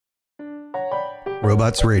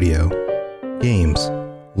Robots Radio. Games,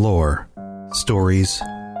 lore, stories,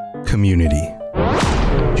 community.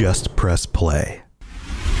 Just press play.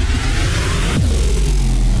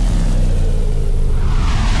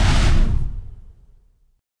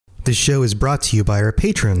 This show is brought to you by our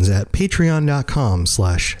patrons at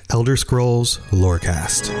patreon.com/Elder Scrolls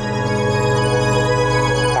Lorecast.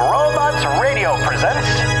 Robots Radio presents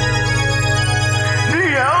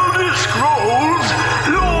The Elder Scrolls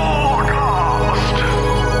Lorecast.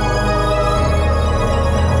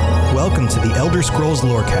 Welcome to the Elder Scrolls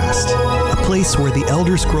Lorecast, a place where the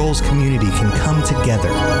Elder Scrolls community can come together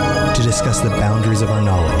to discuss the boundaries of our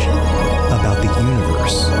knowledge about the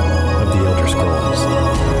universe of the Elder Scrolls.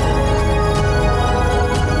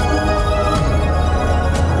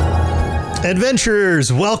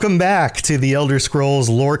 Adventurers, welcome back to the Elder Scrolls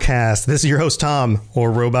Lorecast. This is your host, Tom,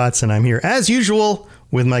 or Robots, and I'm here, as usual,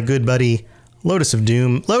 with my good buddy, Lotus of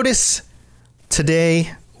Doom. Lotus,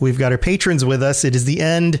 today we've got our patrons with us. It is the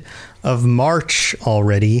end of March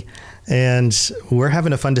already, and we're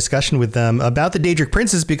having a fun discussion with them about the Daedric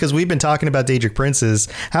Princes because we've been talking about Daedric Princes.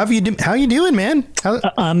 How you doing, man? How's it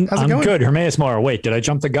going? I'm good. Hermaeus Mora. Wait, did I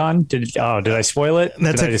jump the gun? Did I spoil it?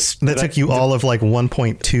 That took you all of like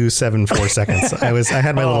 1.274 seconds. I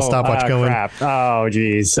had my little stopwatch going. Crap. Oh,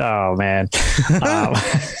 geez. Oh, man. Well,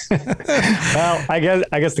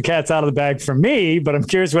 I guess the cat's out of the bag for me, but I'm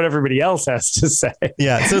curious what everybody else has to say.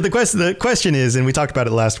 Yeah. So the question is, and we talked about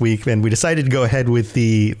it last week, and we decided to go ahead with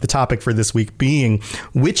the topic for this week being,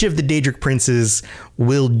 which of the Daedric Princes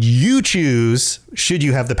will you choose, should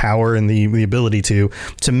you have the power and the ability to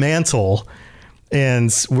mantle? And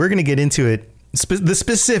we're going to get into it, the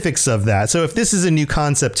specifics of that. So if this is a new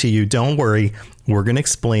concept to you, don't worry. We're going to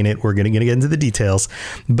explain it. We're going to get into the details.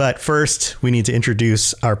 But first, we need to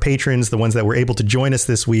introduce our patrons, the ones that were able to join us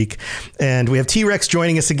this week. And we have T-Rex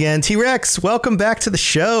joining us again. T-Rex, welcome back to the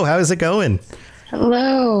show. How is it going?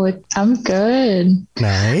 Hello, I'm good.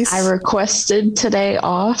 Nice. I requested today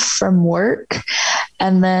off from work,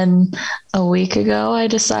 and then a week ago I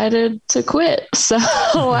decided to quit. So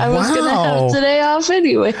I was going to have today off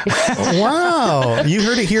anyway. Wow. You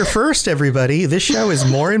heard it here first, everybody. This show is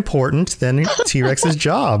more important than T-Rex's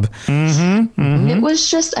job. Mm-hmm, mm-hmm. It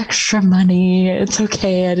was just extra money. It's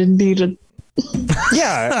okay. I didn't need it.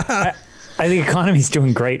 Yeah. I think the economy's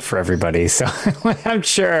doing great for everybody, so I'm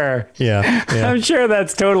sure. Yeah, I'm sure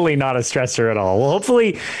that's totally not a stressor at all. Well,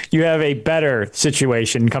 hopefully you have a better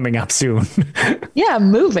situation coming up soon. Yeah, I'm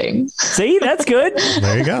moving. See, that's good.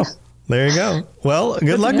 There you go. Well,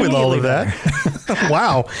 good luck with all of that.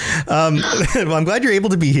 Wow. Well, I'm glad you're able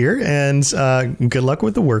to be here, and good luck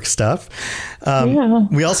with the work stuff.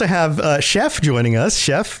 We also have Chef joining us.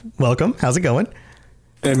 Chef, welcome. How's it going?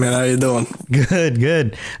 Hey man, how you doing? Good.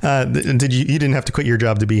 You didn't have to quit your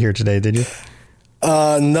job to be here today, did you?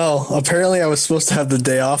 No. Apparently I was supposed to have the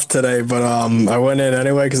day off today, but I went in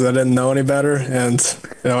anyway because I didn't know any better, and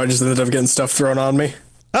I just ended up getting stuff thrown on me.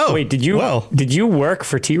 Oh, wait, did you work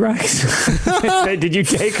for T-Rex? Did you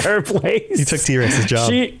take her place? You took T-Rex's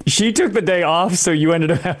job. She took the day off, so you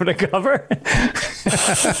ended up having to cover?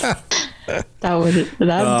 That would be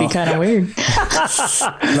kind of weird.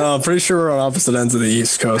 No, I'm pretty sure we're on opposite ends of the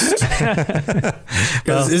East Coast.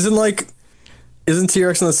 Because isn't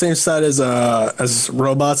T-Rex on the same side as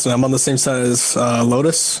Robots, and I'm on the same side as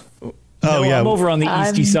Lotus? Oh, yeah. I'm over on the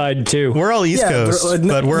easty side, too. We're all East Coast,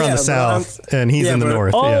 but we're on the south, and he's in the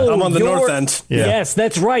north. Oh, I'm on the north end. Yeah. Yes,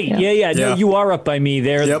 that's right. Yeah. No, you are up by me.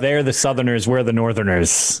 They're the Southerners. We're the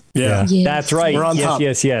Northerners. Yeah. Yes. That's right. We're on top.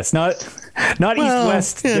 Yes. Not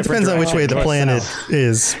east-west. Yeah, it depends on which way the planet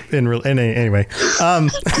is. Anyway.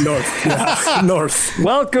 North. Yeah. North.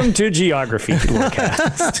 Welcome to Geography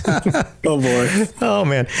Forecast. Oh, boy. Oh,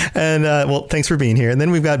 man. And, well, thanks for being here. And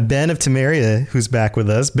then we've got Ben of Temeria, who's back with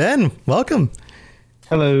us. Ben, welcome.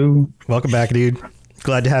 Hello. Welcome back, dude.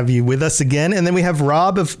 Glad to have you with us again. And then we have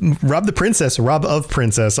Rob of Princess,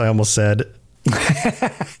 I almost said.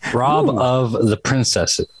 Rob of the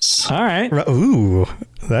Princesses. All right. Ooh,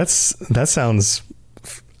 that sounds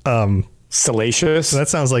salacious. That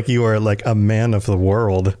sounds like you are like a man of the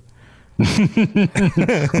world. I'm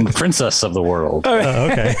the princess of the world.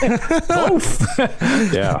 Okay. Both.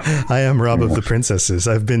 Yeah. I am Rob of the Princesses.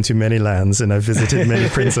 I've been to many lands and I've visited many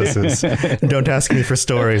princesses. Don't ask me for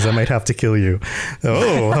stories. I might have to kill you.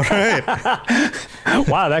 Oh, all right.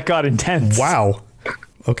 Wow, that got intense. Wow.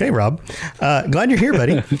 Okay, Rob. Glad you're here,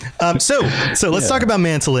 buddy. So let's talk about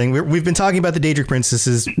mantling. We've been talking about the Daedric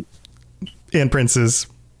princesses and princes.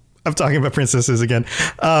 I'm talking about princesses again.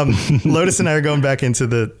 Lotus and I are going back into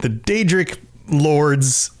the Daedric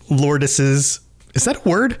lords, lordesses, Is that a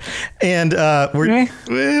word? And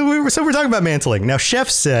we're talking about mantling. Now, Chef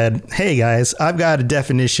said, hey, guys, I've got a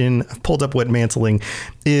definition. I've pulled up what mantling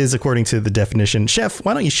is according to the definition. Chef,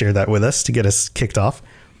 why don't you share that with us to get us kicked off?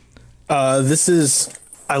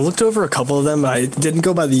 I looked over a couple of them. I didn't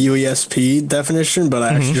go by the UESP definition, but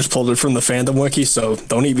I actually just pulled it from the fandom wiki, so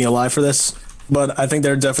don't eat me alive for this. But I think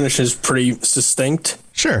their definition is pretty succinct.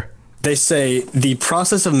 Sure. They say the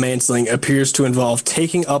process of mantling appears to involve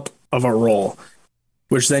taking up of a role,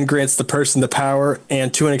 which then grants the person the power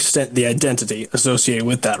and, to an extent, the identity associated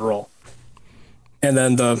with that role. And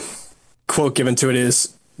then the quote given to it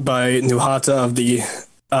is by Nuhata of the, is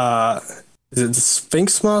it the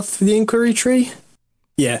Sphinx Moth, the Inquiry Tree?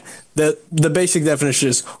 Yeah. The basic definition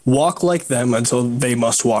is walk like them until they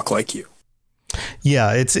must walk like you.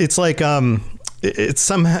 Yeah, it's like it's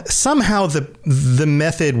somehow the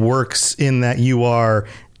method works in that you are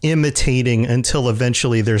imitating until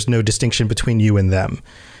eventually there's no distinction between you and them.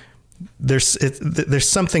 There's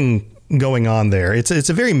something going on there. It's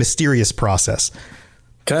a very mysterious process.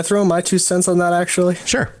 Can I throw my 2 cents on that, actually?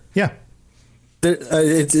 Sure. Yeah.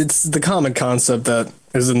 It's the common concept that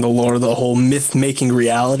is in the lore, the whole myth-making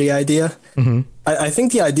reality idea. Mm-hmm. I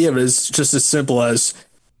think the idea of it is just as simple as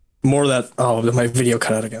more that... Oh, my video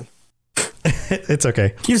cut out again. It's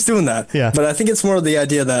okay. Keeps doing that. Yeah. But I think it's more the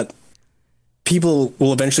idea that people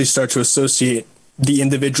will eventually start to associate the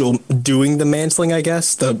individual doing the mantling, I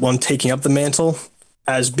guess, the one taking up the mantle,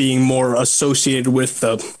 as being more associated with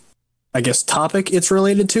the, I guess, topic it's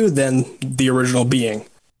related to than the original being.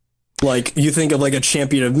 Like, you think of like a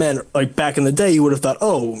champion of men, like back in the day, you would have thought,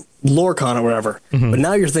 oh, Lorcan or whatever. Mm-hmm. But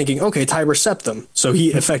now you're thinking, okay, Tiber Septim. So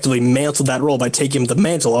he effectively mantled that role by taking the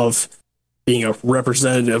mantle of being a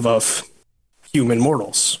representative of human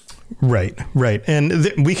mortals. Right.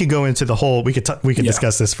 And we could go into the whole, we could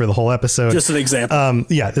discuss this for the whole episode. Just an example.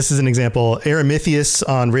 This is an example. Aramithius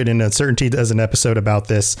on Written Uncertainty does an episode about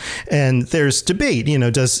this. And there's debate,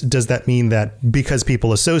 does that mean that because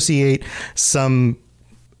people associate some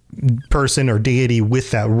person or deity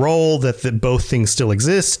with that role that both things still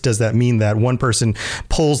exist? Does that mean that one person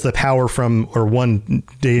pulls the power from, or one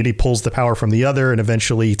deity pulls the power from the other and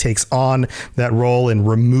eventually takes on that role and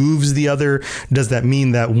removes the other? Does that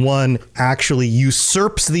mean that one actually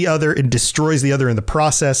usurps the other and destroys the other in the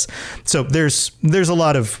process? So there's a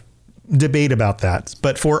lot of debate about that.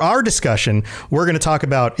 But for our discussion, we're going to talk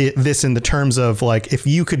about this in the terms of like, if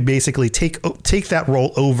you could basically take that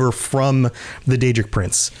role over from the Daedric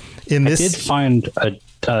Prince. I did find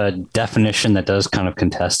a definition that does kind of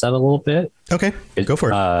contest that a little bit. Okay, go for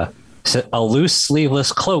it. A loose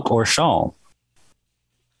sleeveless cloak or shawl.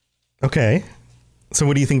 Okay. So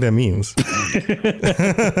what do you think that means?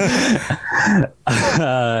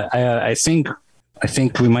 I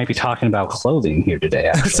think we might be talking about clothing here today,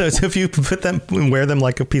 actually. So if you wear them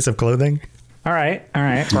like a piece of clothing? All right.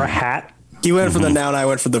 Or a hat. You went for the noun, I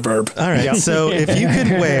went for the verb. All right. Yep. So if you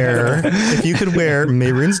could wear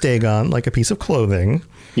Mehrunes Dagon like a piece of clothing.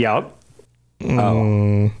 Yep. Just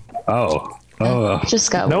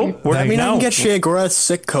got nope. I can get Sheogorath's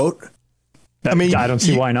sick coat. I don't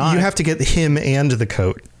see why not. You have to get him and the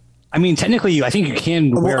coat. I mean, technically, I think you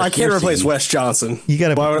can wear. I can't replace Wes Johnson. You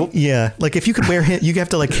gotta, yeah. Like if you could wear him, you have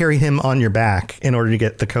to like carry him on your back in order to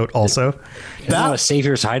get the coat. Also, that what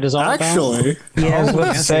Savior's Hide is all actually. About? Yeah, I was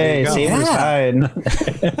about to say Savior's Hide.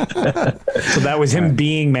 So that was him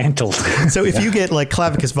being mantled. So if you get like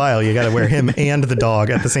Clavicus Vile, you got to wear him and the dog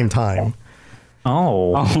at the same time.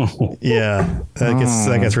 Oh, yeah.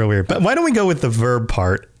 That gets real weird. But why don't we go with the verb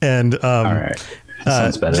part and all right.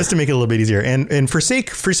 Sounds better. Just to make it a little bit easier. And for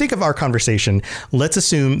sake of our conversation, let's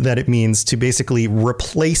assume that it means to basically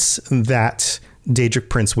replace that Daedric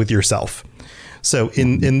Prince with yourself. So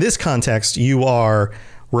in this context, you are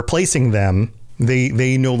replacing them.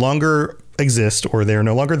 They no longer exist, or they're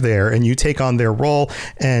no longer there, and you take on their role,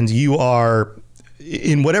 and you are,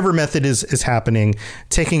 in whatever method is happening,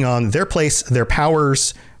 taking on their place, their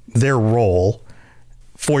powers, their role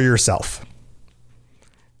for yourself.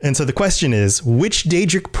 And so the question is, which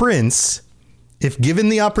Daedric Prince, if given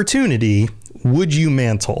the opportunity, would you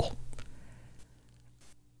mantle?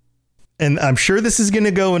 And I'm sure this is going to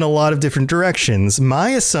go in a lot of different directions. My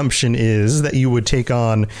assumption is that you would take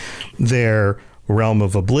on their realm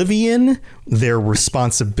of oblivion, their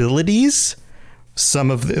responsibilities, some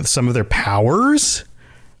of their powers,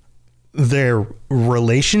 their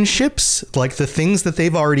relationships, like the things that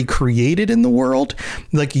they've already created in the world.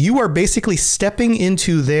 Like you are basically stepping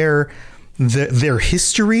into their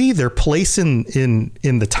history, their place in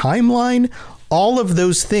the timeline, all of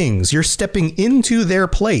those things. You're stepping into their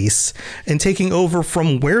place and taking over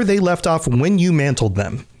from where they left off when you mantled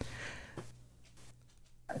them.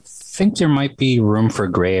 think there might be room for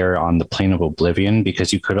gray area on the plane of oblivion,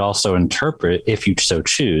 because you could also interpret, if you so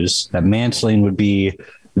choose, that mantling would be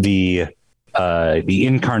the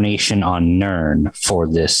incarnation on Nirn for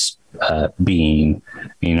this being.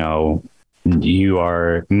 You know, you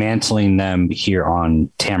are mantling them here on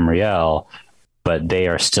Tamriel, but they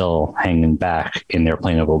are still hanging back in their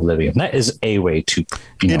plane of oblivion. That is a way to.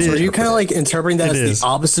 Are you kind of like interpreting that as the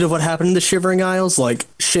opposite of what happened in the Shivering Isles? Like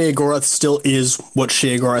Sheogorath still is what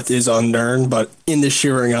Sheogorath is on Nirn, but in the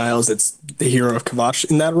Shivering Isles, it's the hero of Kvatch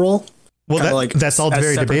in that role. Well, that's all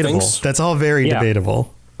very debatable. That's all very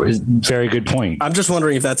debatable. Very good point. I'm just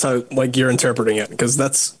wondering if that's how like you're interpreting it, because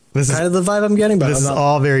this is kind of the vibe I'm getting. But this is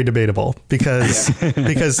all very debatable because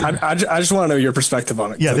I just want to know your perspective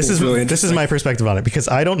on it. Yeah, this is my perspective on it, because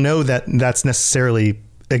I don't know that that's necessarily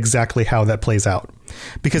exactly how that plays out,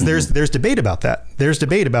 because there's debate about that. There's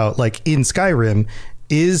debate about, like, in Skyrim,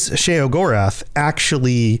 is Sheogorath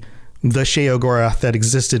actually the Sheogorath that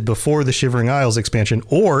existed before the Shivering Isles expansion,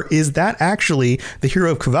 or is that actually the hero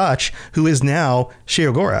of Kvatch who is now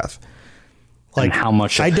Sheogorath? Like, and how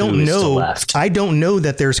much I don't know. Left? I don't know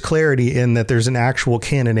that there's clarity in that there's an actual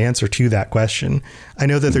canon answer to that question. I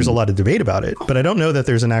know that there's a lot of debate about it, but I don't know that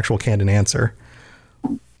there's an actual canon answer.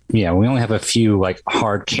 Yeah, we only have a few like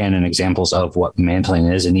hard canon examples of what mantling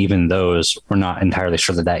is, and even those, we're not entirely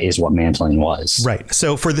sure that is what mantling was. Right.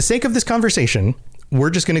 So for the sake of this conversation, we're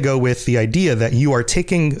just going to go with the idea that you are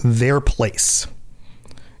taking their place.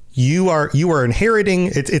 You are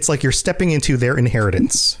inheriting. It's like you're stepping into their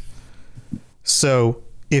inheritance. So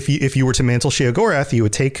if you were to mantle Sheogorath,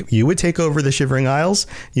 you would take over the Shivering Isles.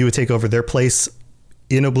 You would take over their place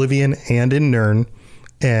in Oblivion and in Nirn.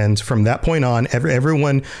 And from that point on,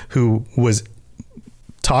 everyone who was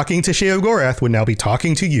talking to Sheogorath would now be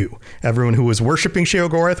talking to you. Everyone who was worshiping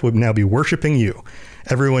Sheogorath would now be worshiping you.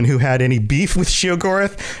 Everyone who had any beef with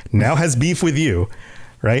Sheogorath now has beef with you,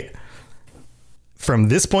 right? From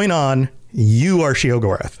this point on, you are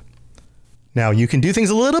Sheogorath. Now, you can do things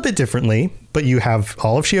a little bit differently, but you have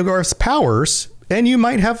all of Sheogorath's powers, and you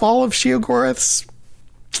might have all of Sheogorath's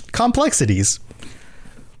complexities.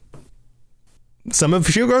 Some of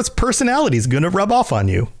Sheogorath's personality is going to rub off on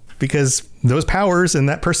you, because those powers and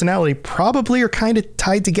that personality probably are kind of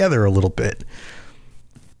tied together a little bit.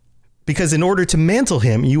 Because in order to mantle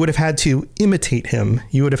him, you would have had to imitate him.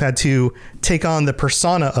 You would have had to take on the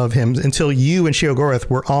persona of him until you and Sheogorath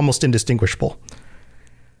were almost indistinguishable.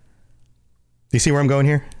 Do you see where I'm going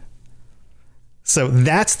here? So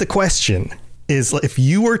that's the question, is if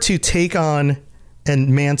you were to take on and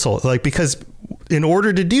mantle, like, because in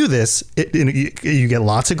order to do this, you get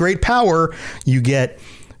lots of great power. You get,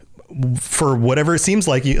 for whatever it seems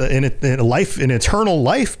like, an eternal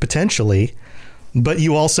life potentially, but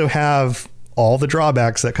you also have all the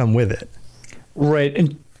drawbacks that come with it. Right.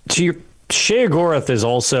 And to your Sheogorath is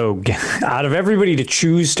also, out of everybody to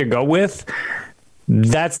choose to go with,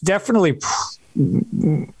 that's definitely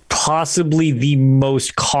possibly the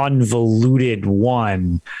most convoluted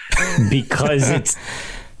one, because it's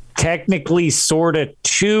technically sort of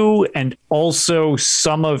two, and also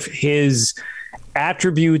some of his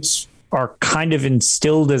attributes are kind of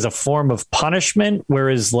instilled as a form of punishment,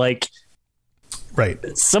 whereas like right,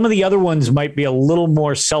 some of the other ones might be a little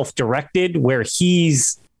more self-directed, where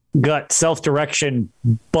he's got self-direction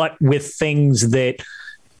but with things that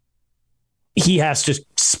he has to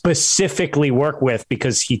specifically work with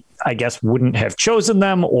because he, I guess, wouldn't have chosen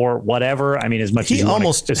them or whatever. I mean, as much as you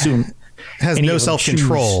almost assume has no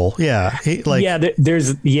self-control. Yeah. His personality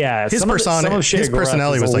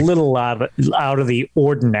was like a little out of the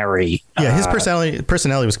ordinary. Yeah. His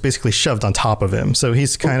personality was basically shoved on top of him. So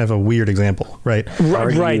he's kind of a weird example. Right.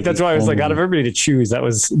 Right. That's why I was like, out of everybody to choose,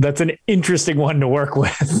 that's an interesting one to work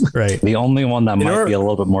with. Right. The only one that might be a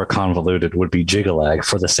little bit more convoluted would be Jigalag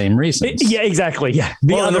for the same reasons. Yeah, exactly. Yeah.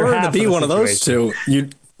 In order to be one of those two,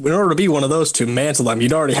 in order to be one of those two, mantle them,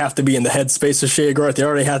 you'd already have to be in the headspace of Sheogorath. You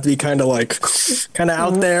already have to be kind of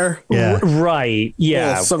out there. Yeah. Right.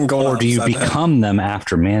 Yeah. Something going on. Or do you become them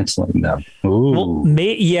after mantling them? Ooh. Well,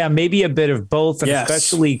 maybe a bit of both, and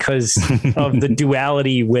especially because of the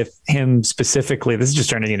duality with him specifically. This is just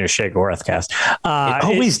turning into a Sheogorath cast. It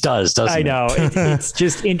always does, doesn't it? I know. It's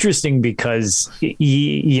just interesting because,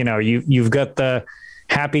 you've got the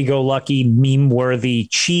happy-go-lucky, meme-worthy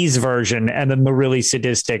cheese version, and then the really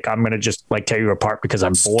sadistic, I'm going to just tear you apart because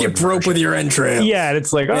I'm bored. Skip rope with your entrails. Yeah, and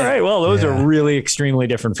it's like, all right, well, those are really extremely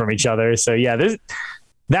different from each other. So yeah,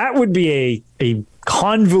 that would be a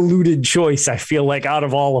convoluted choice, I feel like, out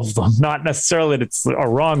of all of them. Not necessarily that it's a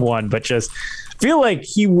wrong one, but just feel like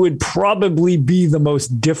he would probably be the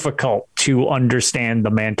most difficult to understand the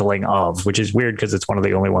mantling of, which is weird because it's one of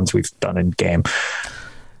the only ones we've done in game.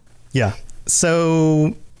 Yeah.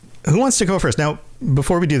 So who wants to go first? Now,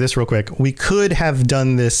 before we do this real quick, we could have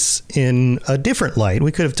done this in a different light.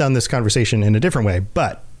 We could have done this conversation in a different way.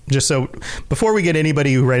 But just so before we get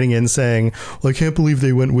anybody writing in saying, well, I can't believe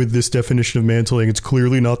they went with this definition of mantling, it's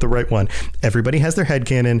clearly not the right one. Everybody has their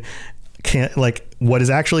headcanon. What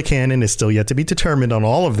is actually canon is still yet to be determined on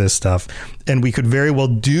all of this stuff, and we could very well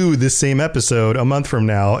do this same episode a month from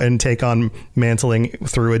now and take on mantling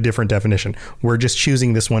through a different definition. We're just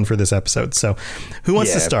choosing this one for this episode. So who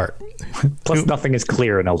wants to start? Plus nothing is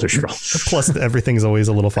clear in Elder Scrolls. Plus everything's always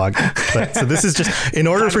a little foggy. But so this is just in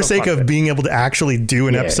order for sake of being able to actually do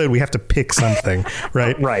an episode, we have to pick something,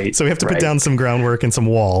 right? Right. So we have to put down some groundwork and some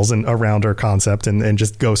walls and around our concept and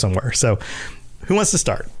just go somewhere. So who wants to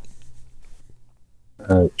start?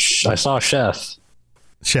 I saw Chef.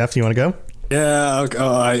 Chef, you want to go?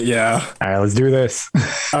 Yeah. Yeah. All right, let's do this.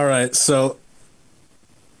 All right. So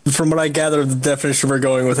from what I gather, the definition we're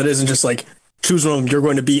going with, it isn't just like choose one of them. You're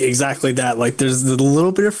going to be exactly that. Like there's a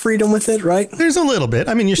little bit of freedom with it, right? There's a little bit.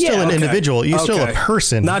 I mean, you're still an individual. You're still a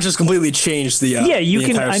person. Not just completely change the you the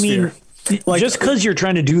can. entire I mean, sphere. just because you're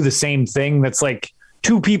trying to do the same thing, that's like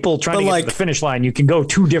two people trying to get to the finish line. You can go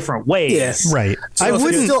two different ways. Yes. Right. So I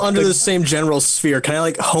wouldn't still under the same general sphere. Can I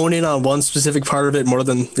like hone in on one specific part of it more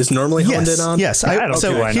than is normally honed in on? Yes. I don't see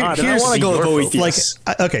why not. I want to go with Boethius.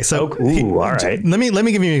 Okay. So all right. Let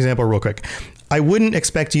me give you an example real quick. I wouldn't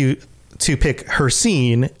expect you to pick her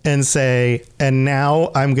scene and say, and now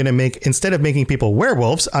I'm going to make, instead of making people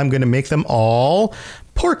werewolves, I'm going to make them all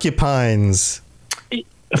porcupines.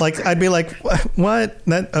 Like I'd be like, what?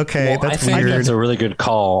 Okay, well, that's I think weird. that's a really good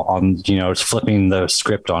call on flipping the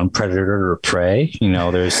script on predator or prey.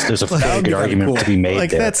 There's a very good argument to be made.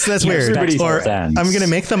 Like there. that's weird. Or I'm gonna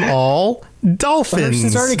make them all dolphins.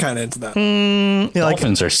 She's already kind of into that.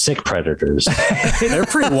 Dolphins are sick predators. They're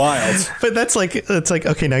pretty wild. But it's like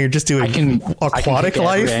okay, now you're just doing aquatic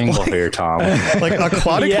life. Angle here, Tom. Like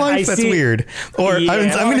aquatic life. That's weird. Or I'm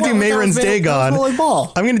gonna do Mehrunes Dagon.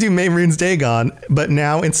 I'm gonna do Mehrunes Dagon, but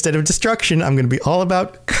now instead of destruction, I'm gonna be all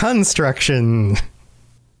about construction.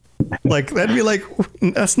 Like that'd be like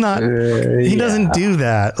that's not. He doesn't do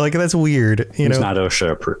that. Like that's weird. He's not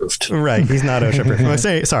OSHA approved. Right. He's not OSHA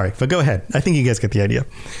approved. Sorry, but go ahead. I think you guys get the idea.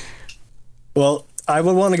 Well, I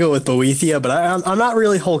would want to go with Boethia, but I'm not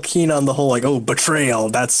really whole keen on the whole betrayal.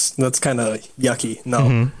 That's kind of yucky. No.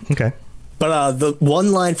 Mm-hmm. Okay. But the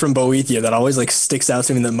one line from Boethia that always sticks out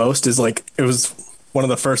to me the most is it was one of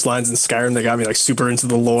the first lines in Skyrim that got me super into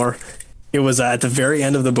the lore. It was at the very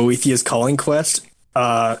end of the Boethia's calling quest.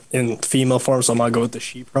 In female form, so I'm gonna go with the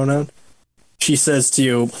she pronoun. She says to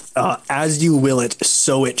you, as you will it,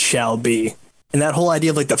 so it shall be. And that whole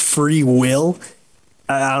idea of the free will,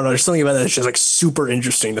 I don't know, there's something about that that's just super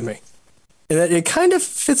interesting to me. And that it kind of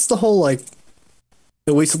fits the whole at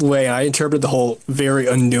least the way I interpret the whole very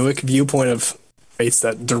Anuic viewpoint of faiths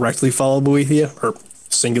that directly follow Boethia, or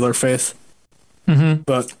singular faith. Mm-hmm.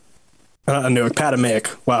 But Anuic,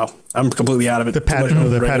 Patamaic. Wow, I'm completely out of it. The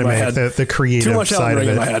Patamaic, the creative side of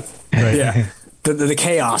it. My head. Right. Yeah, the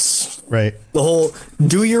chaos. Right. The whole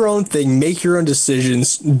do your own thing, make your own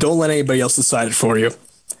decisions. Don't let anybody else decide it for you.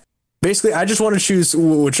 Basically, I just want to choose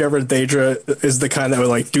whichever Daedra is the kind that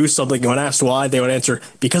would do something. When asked why, they would answer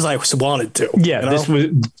because I wanted to. Yeah,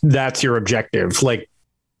 that's your objective.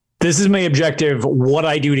 This is my objective. What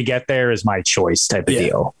I do to get there is my choice type of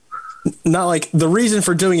deal. Not the reason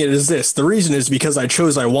for doing it is this. The reason is because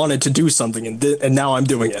I wanted to do something, and now I'm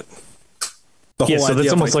doing it. So that's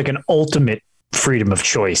almost like an ultimate freedom of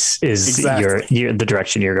choice is the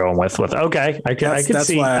direction you're going with. Okay, I could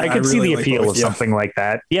see the appeal of something like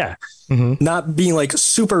that. Yeah, not being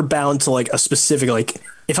super bound to a specific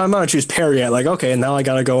if I'm gonna choose Perry, okay, now I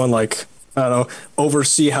gotta go and I don't know,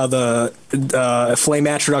 oversee how the flame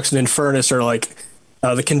atrodux and Infernus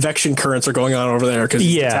are the convection currents are going on over there because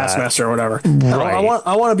Taskmaster or whatever. Right.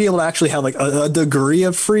 I want to be able to actually have a degree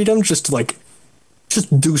of freedom just to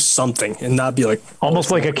just do something and not be almost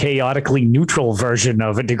like a chaotically neutral version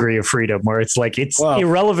of a degree of freedom where it's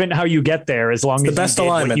irrelevant how you get there as long as the best you did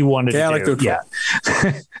alignment what you wanted to do. Yeah.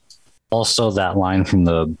 Also, that line from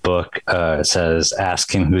the book says,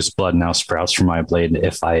 ask him whose blood now sprouts from my blade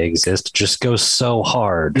if I exist, just goes so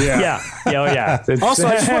hard. Yeah. Also,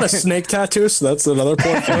 I just want a snake tattoo, so that's another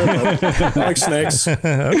point for it. I like snakes.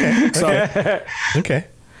 Okay.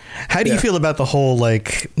 How do you feel about the whole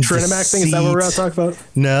Trinimac thing? Is that what we're going to talk about?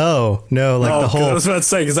 No, the whole. I was about to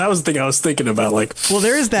say because that was the thing I was thinking about. Well,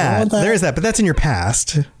 there is that. There is that, but that's in your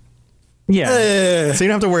past. Yeah. So you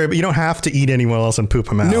don't have to worry, but you don't have to eat anyone else and poop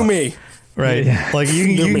them out. New me. right? Yeah. Like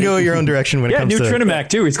you can go your own direction when it comes new to Trinimac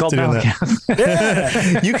too. He's called doing that. Malakath.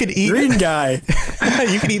 Yeah, You could eat green guy.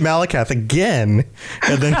 you could eat Malakath again,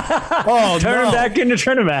 and then Oh, Turn him back into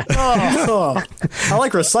Trinimac. Oh, I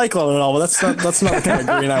like recycling and all, but that's not the kind of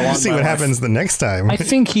green I want. see in my what life. happens the next time. I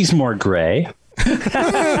think he's more gray.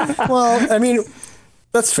 Well, I mean,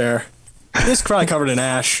 that's fair. He's probably covered in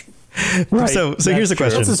ash. Right. So here's the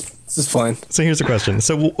question. This is fine. So here's the question.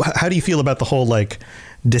 So how do you feel about the whole like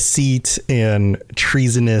deceit and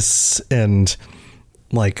treasonous and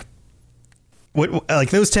like what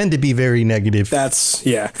like those tend to be very negative That's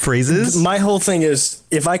yeah. phrases? My whole thing is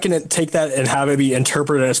if I can take that and have it be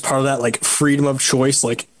interpreted as part of that like freedom of choice,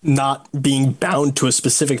 like not being bound to a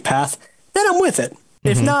specific path, then I'm with it.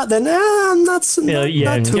 If not, then I'm not too It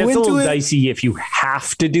gets a into little it. dicey if you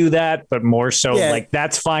have to do that, but more so Yeah. like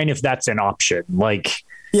that's fine if that's an option. Like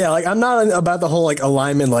Yeah, like I'm not about the whole like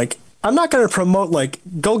alignment. Like I'm not going to promote like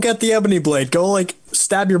go get the ebony blade, go like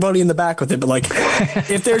stab your buddy in the back with it. But like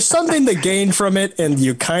if there's something to gain from it, and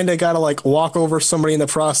you kind of got to like walk over somebody in the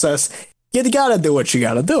process, you got to do what you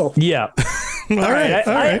got to do. yeah. all right.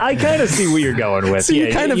 I kind of see where you're going with. So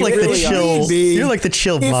you're kind of like really the chill. be. You're like the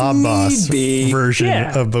chill If mob need boss be. version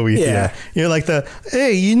Yeah. of Boethia. Yeah. You're like the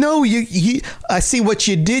hey, you I see what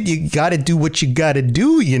you did. You got to do what you got to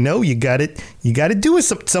do. You know, you got it. You got to do it.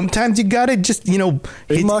 Sometimes you got to just Are you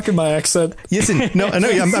hit- mocking my accent? Listen, no,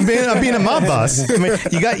 I'm being a mob boss. I mean,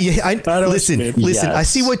 listen. Yes. I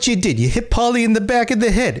see what you did. You hit Polly in the back of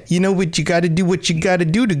the head. You know what you got to do. What you got to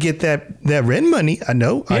do to get that rent money. I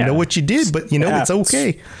know what you did, but you know it's happens. okay.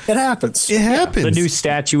 It happens. It happens. The new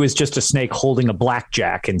statue is just a snake holding a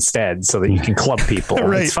blackjack instead, so that you can club people.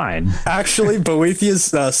 Right. It's fine. Actually,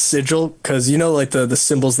 Boethia's sigil, because you know, like the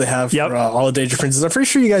symbols they have Yep. for all the Daedric princes. I'm pretty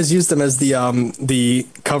sure you guys used them as the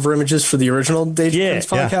cover images for the original Daedric Prince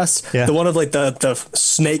podcast. yeah. The one of like the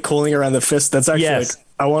snake holding around the fist. That's actually Yes. like,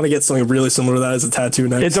 I want to get something really similar to that as a tattoo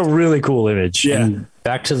next. It's a really cool image. yeah.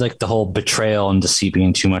 Back to like the whole betrayal and deceit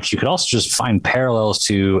being too much. You could also just find parallels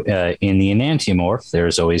to in the enantiomorph.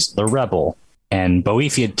 There's always the rebel, and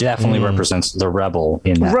Boethia definitely represents the rebel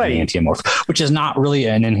in that Right. enantiomorph, which is not really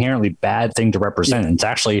an inherently bad thing to represent. It's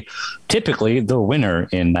actually typically the winner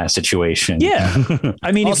in that situation. Yeah.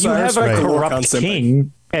 I mean, if Also, you I have a respect the whole corrupt concept.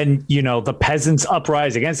 king and, the peasants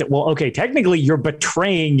uprise against it, well, okay, technically you're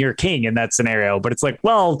betraying your king in that scenario, but it's like,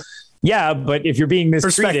 well, yeah, but if you're being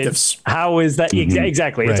mistreated, Perspectives. how is that?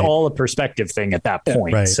 Exactly. It's Right. all a perspective thing at that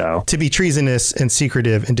point. Right. So, to be treasonous and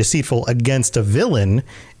secretive and deceitful against a villain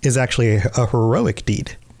is actually a heroic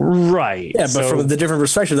deed. right. Yeah, but So- from the different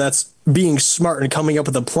perspective, that's being smart and coming up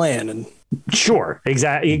with a plan and sure.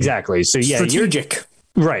 Exactly. So yeah, strategic.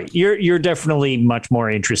 Right. You're definitely much more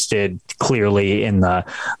interested clearly in the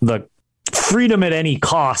freedom at any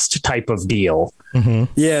cost type of deal.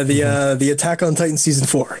 Yeah, the Attack on Titan season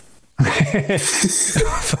 4.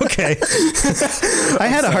 Okay. I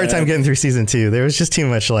had a hard time getting through season 2. There was just too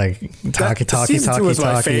much like talky. Season 2 was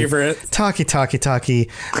my favorite. Talky.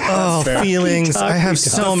 Oh, fair. feelings. I have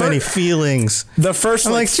so many feelings. The first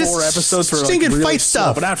I'm like, like, just 4 episodes were like sing and really fight slow,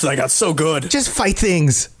 stuff. but after that got so good. Just fight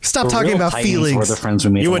things. Stop The talking real about Titans feelings. were the friends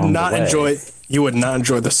we made You would along the not way. enjoy. You would not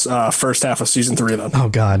enjoy this first half of season 3 then. Oh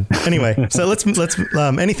God. Anyway, so let's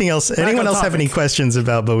anything else? Anyone else have any questions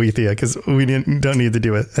about Boethia? Because we don't need to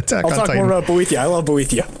do it. Attack I'll on talk Titan. more about Boethia. I love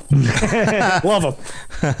Boethia. Love him.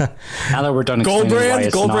 Now that we're done Gold explaining brand- why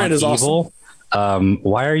it's Gold not brand is evil,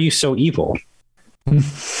 why are you so evil?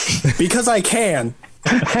 Because I can.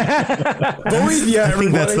 Boethia, I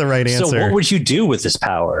think that's the right answer. So what would you do with this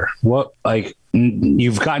power? What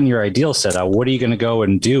you've gotten your ideal set out. What are you going to go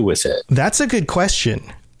and do with it? That's a good question.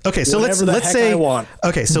 Okay, so Whatever the let's heck say I want.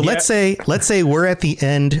 okay, so let's say we're at the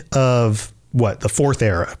end of the 4th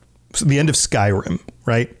era, so the end of Skyrim,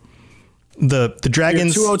 right? The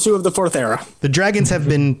dragons 202 of the 4th era. the dragons have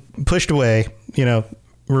been pushed away,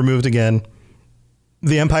 removed again.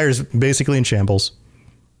 The Empire's basically in shambles.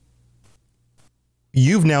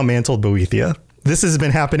 You've now mantled Boethia. This has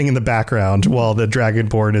been happening in the background while the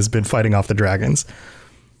Dragonborn has been fighting off the dragons.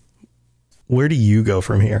 Where do you go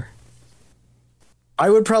from here? I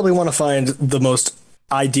would probably want to find the most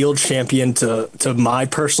ideal champion to my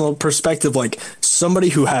personal perspective, like somebody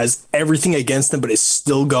who has everything against them but is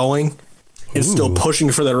still going and still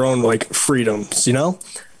pushing for their own like freedoms,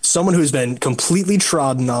 someone who's been completely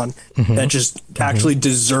trodden on that just actually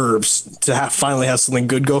deserves to finally have something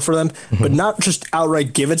good go for them, but not just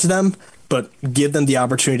outright give it to them, but give them the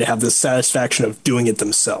opportunity to have the satisfaction of doing it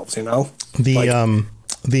themselves, basically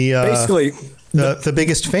the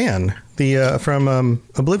biggest fan, from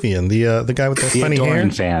Oblivion, the guy with the funny hair,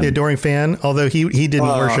 adoring fan. the adoring fan. Although he didn't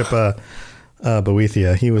worship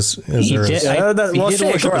Boethia. He was Azura's. He did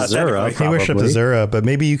worship Azura. He worshipped Azura, but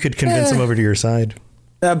maybe you could convince him over to your side.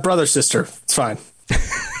 Brother, sister. It's fine.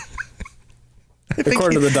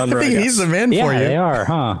 According to the Dunmer, I think he's the man for you. They are,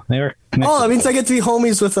 huh? They are. Oh, that means I get to be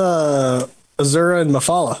homies with Azura and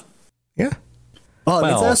Mafala. Yeah. Oh,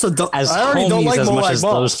 Well, I already homies don't like as much Molag as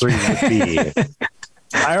Bal. those three would be.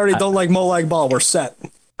 I already don't like Molag Bal. We're set.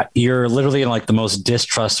 You're literally in like the most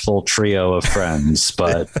distrustful trio of friends,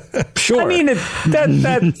 but sure. I mean, does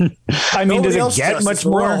Nobody it else get trusts much us.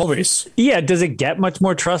 We're all more? homies. Yeah, does it get much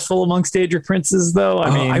more trustful amongst Daedric princes, though?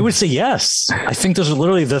 I would say yes. I think those are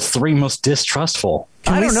literally the three most distrustful.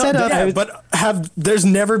 Can we set up? Yeah, but there's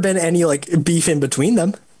never been any like beef in between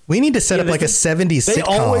them. We need to set up like a 70s They sitcom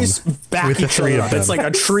always back with the each three other of up. them. It's like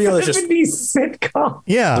a trio that just sitcom.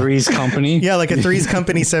 Yeah. Three's Company. Yeah, like a Three's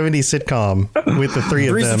Company 70s sitcom with the three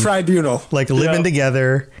of Three's them. the tribunal. Like living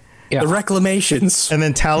together. Yeah. The reclamations. And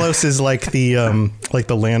then Talos is like the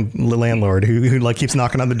landlord who like keeps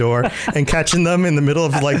knocking on the door and catching them in the middle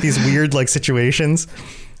of like these weird like situations.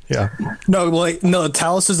 Yeah. No,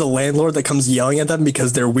 Talos is the landlord that comes yelling at them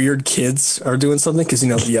because their weird kids are doing something because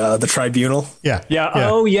the tribunal. Yeah. Yeah.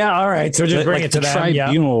 Oh, yeah. All right. So just bring it to the them.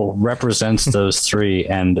 tribunal represents those three,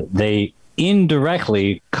 and they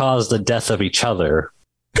indirectly cause the death of each other.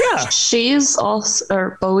 Yeah. She's also,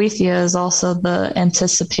 or Boethia is also the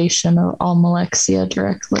anticipation of Almalexia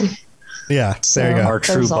directly. Yeah, there you go. Our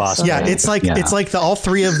true boss. Yeah, it's like all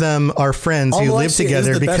three of them are friends who live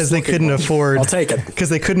together because they couldn't afford. I'll take it. Because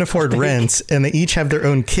they couldn't afford rent, and they each have their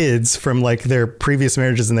own kids from like their previous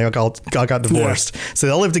marriages, and they all got divorced. Yeah. So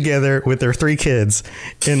they all live together with their three kids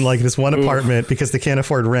in like this one apartment because they can't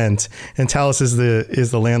afford rent. And Talos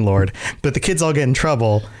is the landlord, but the kids all get in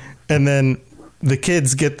trouble, and then the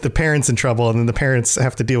kids get the parents in trouble, and then the parents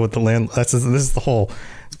have to deal with the land. This is the whole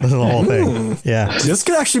thing. Yeah. This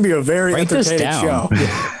could actually be a very entertaining show.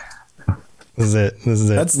 This is it.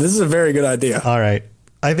 This is a very good idea. All right.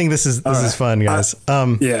 I think this is fun, guys.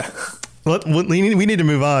 Yeah. We need to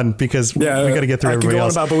move on because we got to get through everybody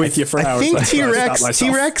else. I could go on about Boethia for hours. I think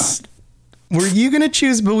T-Rex, were you going to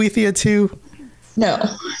choose Boethia too? No.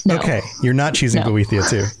 Okay. You're not choosing Boethia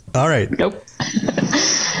too. All right. Nope.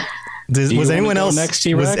 Was anyone else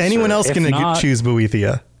going to choose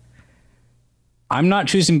Boethia? I'm not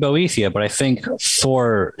choosing Boethia, but I think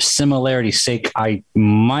for similarity's sake, I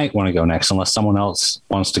might want to go next unless someone else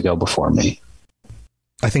wants to go before me.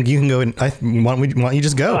 I think you can go and why don't you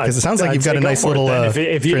just go? Because it sounds like you've got a nice little if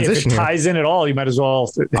it ties in at all, you might as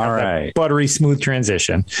well have that buttery smooth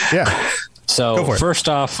transition. Yeah. So first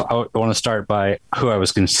off, I want to start by who I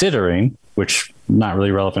was considering, which not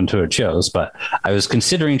really relevant to who I chose, but I was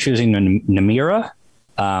considering choosing Namira.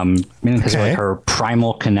 Because of like her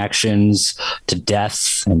primal connections to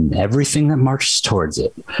death and everything that marches towards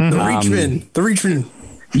it. The Reachman.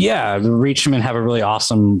 Yeah, the Reachmen have a really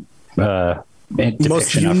awesome depiction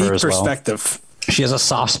most of unique her as perspective. Well. She has a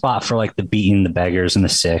soft spot for like the beaten, the beggars, and the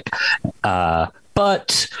sick.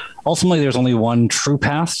 But ultimately, there's only one true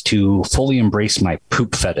path to fully embrace my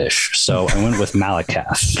poop fetish. So I went with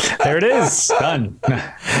Malakath. There it is. Done.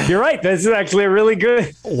 You're right. This is actually a really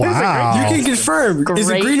good. Wow. You can confirm. Is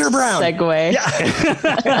it green or brown? Segue.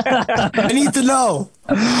 Yeah. I need to know.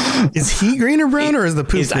 Is he green or brown, or is the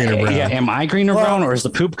poop green or brown? Yeah, am I green or brown, or is the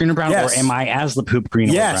poop green or brown, or am I as the poop green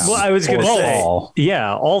or brown? Well, I was going to say,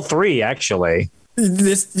 all three actually.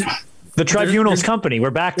 The Tribunal's company. We're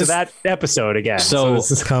back to that episode again. So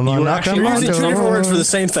this is come on, not come on. Using two different words for the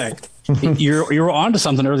same thing. You were onto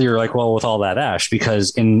something earlier, like, well, with all that ash,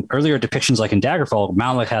 because in earlier depictions, like in Daggerfall,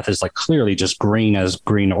 Malakath is like clearly just green as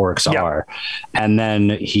green orcs are. And then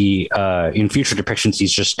he, in future depictions,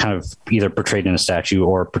 he's just kind of either portrayed in a statue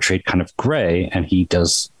or portrayed kind of gray, and he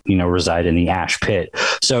does, reside in the ash pit.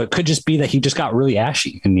 So it could just be that he just got really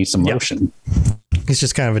ashy and needs some lotion. He's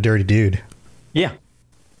just kind of a dirty dude. Yeah.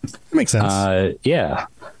 That makes sense. Yeah.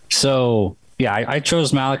 So I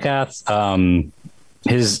chose Malakath.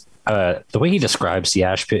 His the way he describes the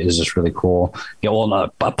ash pit is just really cool. Yeah,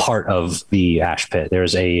 well, a part of the ash pit.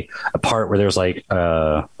 There's a part where there's like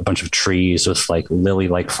a bunch of trees with like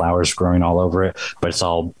lily-like flowers growing all over it, but it's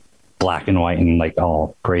all black and white and like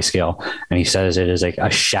all grayscale. And he says it is like a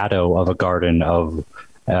shadow of a garden of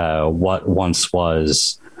what once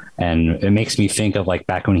was. And it makes me think of like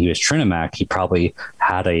back when he was Trinimac, he probably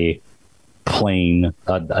had a plane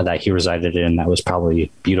that he resided in that was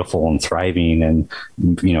probably beautiful and thriving and,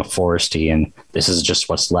 foresty. And this is just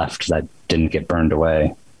what's left that didn't get burned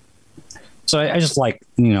away. So I just like,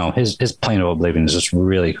 his plane of oblivion is just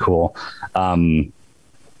really cool.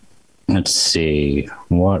 Let's see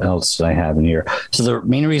what else do I have in here. So the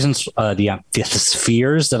main reasons, the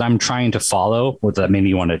spheres that I'm trying to follow, with that made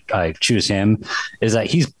me want to choose him, is that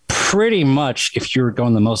he's pretty much, if you're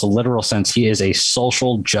going the most literal sense, he is a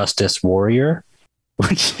social justice warrior,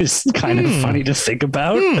 which is kind of funny to think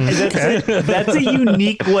about. That's a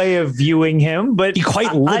unique way of viewing him, but he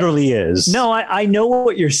quite literally is. No, I know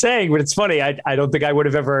what you're saying, but it's funny. I don't think I would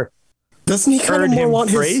have ever. Doesn't he kind of more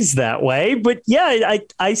want phrased that way? But yeah,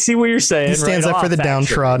 I see what you're saying. He stands up for the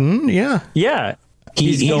downtrodden. Yeah. Yeah.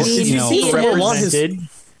 He is the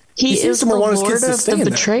Lord of the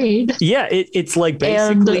betrayed. Yeah, it's like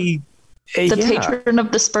basically the patron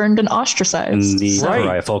of the spurned and ostracized. And the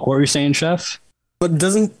pariah folk. What were you saying, Chef? But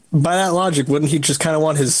doesn't, by that logic, wouldn't he just kind of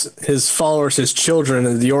want his followers, his children,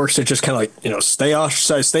 and the orcs to just kind of like, stay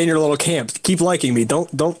ostracized, stay in your little camp, keep liking me,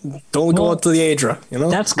 don't go into the Aedra,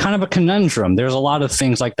 That's kind of a conundrum. There's a lot of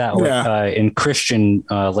things like that. Like, in Christian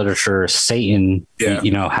literature, Satan,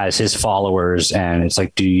 has his followers, and it's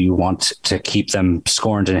like, do you want to keep them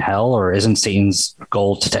scorned in hell, or isn't Satan's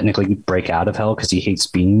goal to technically break out of hell because he hates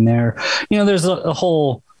being there? There's a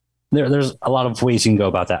whole, there's a lot of ways you can go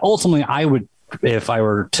about that. Ultimately, if I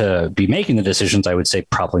were to be making the decisions, I would say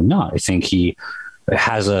probably not. I think he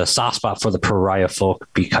has a soft spot for the pariah folk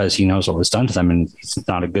because he knows what was done to them, and it's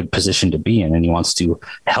not a good position to be in, and he wants to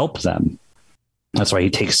help them. That's why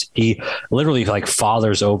he literally like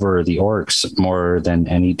fathers over the orcs more than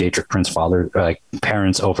any Daedric prince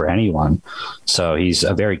parents over anyone. So he's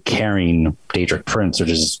a very caring Daedric prince, which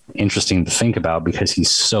is interesting to think about because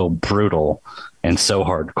he's so brutal and so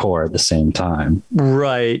hardcore at the same time.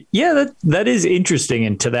 Right. Yeah, that is interesting.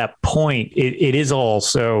 And to that point, it is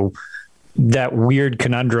also that weird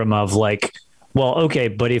conundrum of like, well, okay,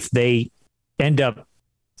 but if they end up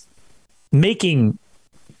making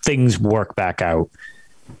things work back out,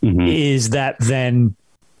 is that then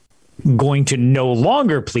going to no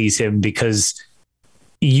longer please him because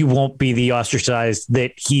you won't be the ostracized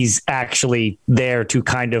that he's actually there to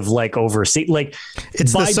kind of like oversee? Like,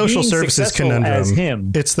 it's the social services conundrum. As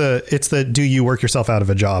him. It's the do you work yourself out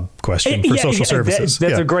of a job question for social services.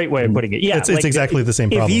 That's a great way of putting it. Yeah, it's exactly the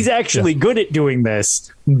same problem. If he's actually good at doing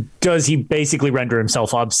this, does he basically render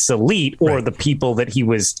himself obsolete, or the people that he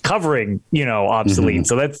was covering, obsolete?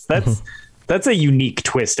 So that's a unique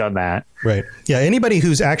twist on that. Right. Yeah. Anybody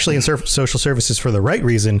who's actually in social services for the right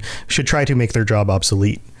reason should try to make their job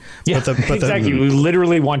obsolete. Yeah, exactly. You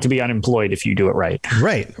literally want to be unemployed if you do it right.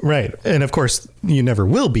 Right. And of course, you never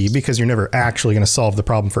will be because you're never actually going to solve the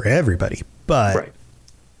problem for everybody. But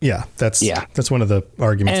that's one of the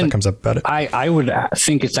arguments that comes up about it. I would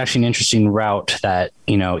think it's actually an interesting route that,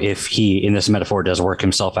 if he, in this metaphor, does work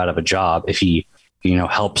himself out of a job, if he,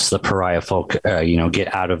 helps the pariah folk,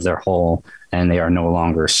 get out of their hole and they are no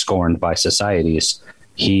longer scorned by societies,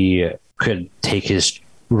 he could take his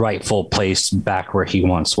rightful place back where he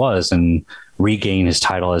once was and regain his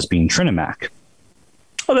title as being Trinimac.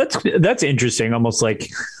 Oh, that's interesting. Almost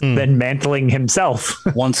like then mantling himself.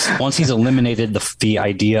 once he's eliminated the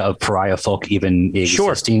idea of pariah folk even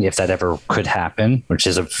existing, if that ever could happen, which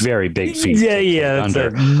is a very big feat. Yeah.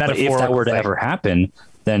 But if that were to ever happen,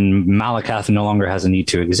 then Malakath no longer has a need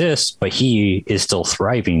to exist, but he is still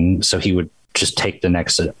thriving. So he would just take the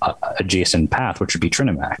next adjacent path, which would be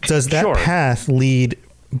Trinimac. Does that path lead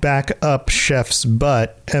back up Chef's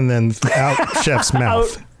butt and then out Chef's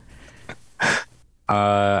mouth?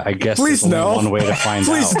 I guess there's only one way to find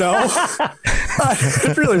out. Please no.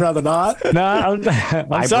 I'd really rather not. No,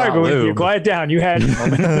 I'm sorry, but you quiet down. You had.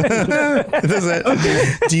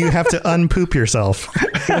 Do you have to unpoop yourself?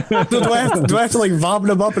 Do I have to like vomit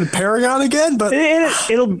them up in Paragon again? But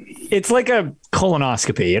it's like a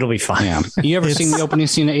colonoscopy. It'll be fine. Yeah. You ever seen the opening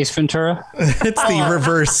scene of Ace Ventura? It's the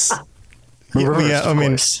reverse. Yeah, I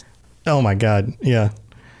mean, oh my God. Yeah.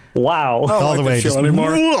 Wow. All the way. Just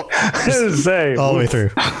anymore. All the way through.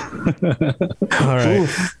 All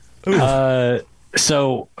right.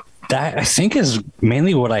 So that I think is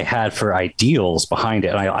mainly what I had for ideals behind it.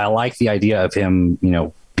 And I like the idea of him,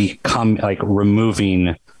 become like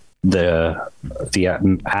removing the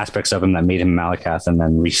aspects of him that made him Malakath and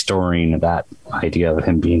then restoring that idea of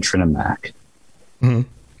him being Trinimac. Mm-hmm.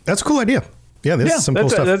 That's a cool idea. Yeah, is some cool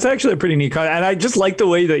stuff. That's actually a pretty neat concept. And I just like the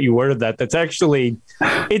way that you worded that. That's actually,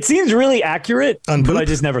 it seems really accurate, but I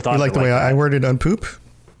just never thought you like the way I worded unpoop?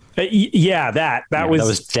 Yeah, that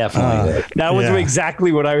was definitely it. That was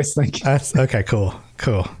exactly what I was thinking. Okay, cool.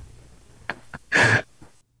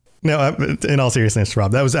 No, in all seriousness,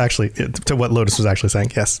 Rob, that was actually to what Lotus was actually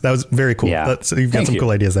saying. Yes, that was very cool. Yeah. You've got some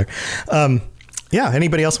cool ideas there.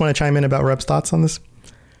 Anybody else want to chime in about Rob's thoughts on this?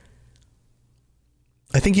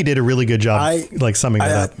 I think you did a really good job, summing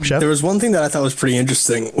that up. Chef? There was one thing that I thought was pretty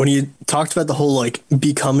interesting when you talked about the whole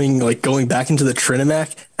becoming going back into the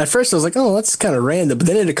Trinimach. At first, I was like, "Oh, that's kind of random," but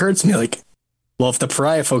then it occurred to me well, if the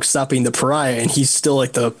pariah folks stop being the pariah and he's still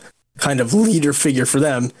the kind of leader figure for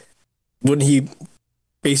them, wouldn't he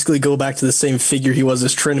basically go back to the same figure he was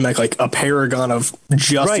as Trinimach, a paragon of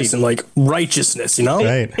justice and righteousness,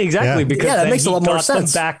 Right. Exactly. Yeah. Because that makes a lot more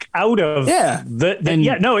sense. Back out of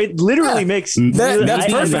it literally makes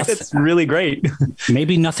that's perfect. It's really great.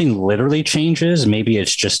 Maybe nothing literally changes. Maybe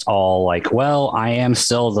it's just all well, I am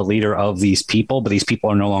still the leader of these people, but these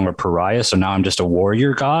people are no longer pariah, so now I'm just a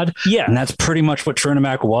warrior god. Yeah. And that's pretty much what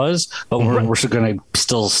Trinimach was, but we're going to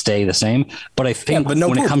still stay the same. But I think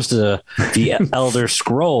when it comes to the Elder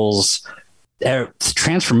Scrolls,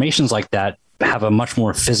 transformations like that have a much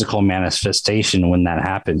more physical manifestation when that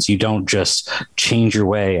happens. You don't just change your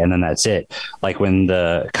way and then that's it. Like when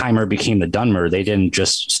the Chimer became the Dunmer, they didn't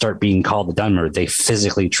just start being called the Dunmer. They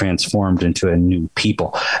physically transformed into a new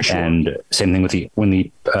people. Sure. And same thing with when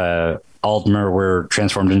the Aldmer were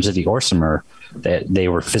transformed into the Orsimer, that they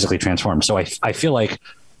were physically transformed. So I feel like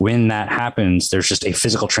when that happens, there's just a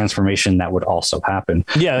physical transformation that would also happen.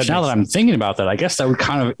 Yeah. Now that I'm thinking about that, I guess that would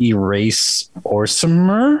kind of erase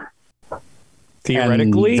Orsimer.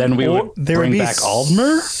 Theoretically, then we would bring back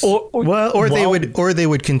Aldmer, or they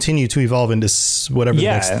would continue to evolve into whatever the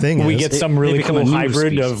next thing is. We get some really cool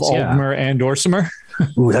hybrid of Aldmer and Orsimer.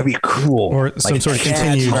 Ooh, that'd be cool. Or some sort of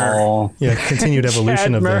continued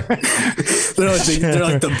evolution of them.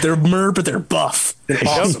 they're mer, but they're buff.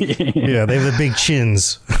 Awesome. Yeah, they have the big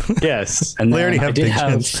chins. Yes, and they already have big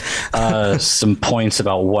chins. Some points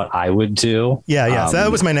about what I would do. Yeah. So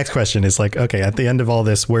that was my next question. Is okay, at the end of all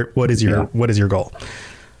this, what is your goal?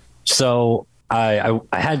 So I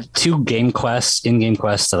had two in-game quests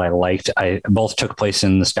that I liked. Both took place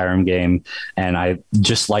in the Skyrim game, and I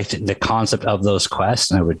just liked the concept of those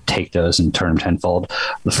quests, and I would take those and turn them tenfold.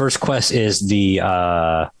 The first quest is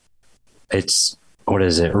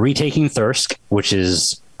Retaking Thirsk, which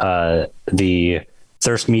is the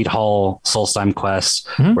Thirsk Mead Hall Solstheim quest,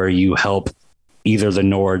 where you help either the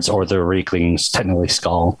Nords or the Reeklings, technically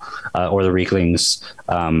Skull, or the Reeklings,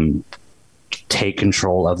 take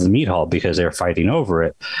control of the meat hall because they're fighting over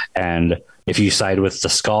it. And if you side with the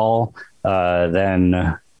Skull,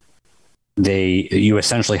 then you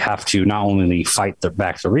essentially have to not only fight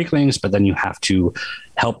back the Reeklings, but then you have to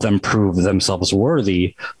help them prove themselves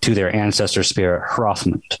worthy to their ancestor spirit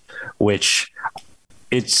Hrothmund, which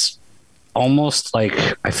it's almost I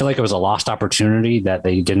feel like it was a lost opportunity that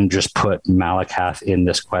they didn't just put Malakath in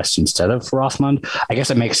this quest instead of Hrothmund. I guess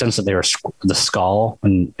it makes sense that they were the Skull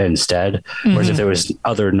instead, whereas if there was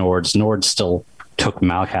other Nords still took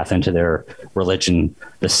Malakath into their religion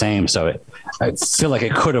the same. So I feel like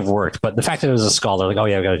it could have worked, but the fact that it was a Skull, they're oh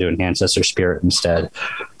yeah, we got to do an ancestor spirit instead.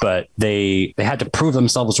 But they had to prove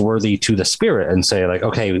themselves worthy to the spirit and say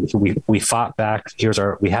okay, we fought back.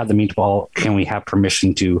 We have the meatball. Can we have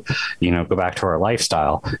permission to, go back to our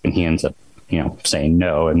lifestyle? And he ends up, saying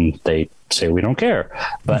no, and they say we don't care.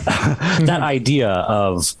 But that idea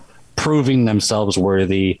of proving themselves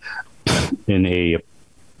worthy in a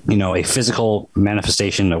physical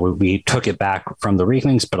manifestation that we took it back from the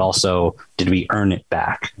Reeklings, but also did we earn it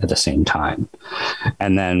back at the same time?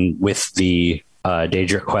 And then with the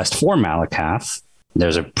Daedric quest for Malakath,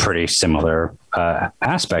 there's a pretty similar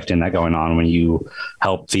aspect in that going on when you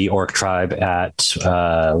help the Orc tribe at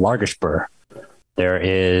Largashbur. There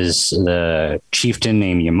is the chieftain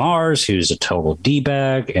named Yamars, who's a total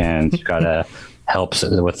D-bag, and you gotta help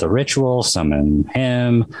with the ritual, summon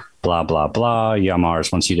him, blah, blah, blah.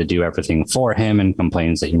 Yamars wants you to do everything for him and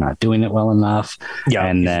complains that you're not doing it well enough. Yeah,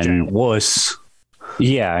 and then wuss.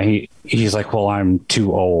 Yeah, he's like, well, I'm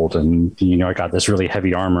too old, and I got this really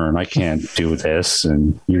heavy armor, and I can't do this,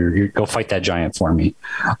 and you go fight that giant for me.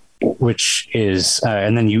 Which is,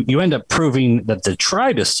 and then you end up proving that the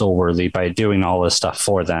tribe is still worthy by doing all this stuff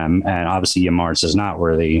for them, and obviously Yamars is not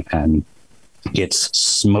worthy and gets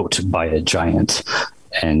smote by a giant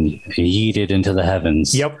and yeeted into the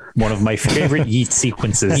heavens. Yep, one of my favorite yeet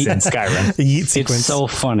sequences in Skyrim. The yeet sequence. It's so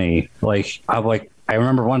funny. I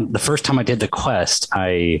remember the first time I did the quest,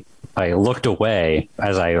 I looked away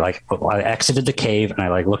as I exited the cave, and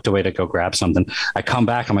I looked away to go grab something. I come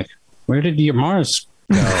back, I'm like, where did your Mars go?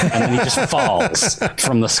 And then he just falls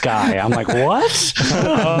from the sky. I'm like, what?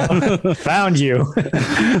 Found you.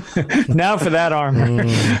 Now for that armor.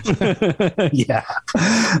 Yeah.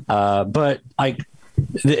 But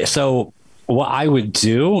so what I would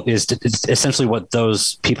do is essentially what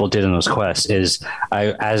those people did in those quests is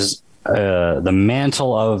as the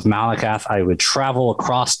mantle of Malakath, I would travel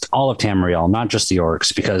across all of Tamriel, not just the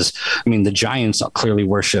orcs, because I mean the giants clearly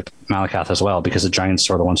worship Malakath as well, because the giants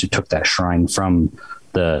are the ones who took that shrine from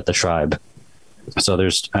the tribe. So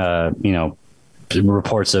there's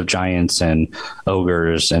reports of giants and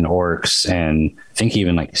ogres and orcs, and I think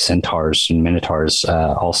even like centaurs and minotaurs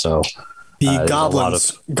also. The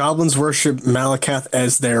goblins worship Malakath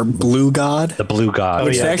as their blue god. The blue god.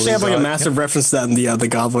 Which they actually have like a massive reference to that in the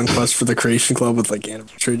Goblin Quest for the Creation Club with like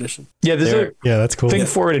Anniversary Edition. Yeah, that's cool. Thing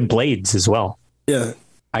for it in Blades as well. Yeah.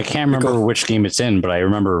 I can't remember which game it's in, but I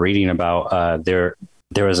remember reading about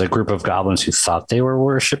there was a group of goblins who thought they were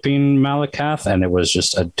worshiping Malakath, and it was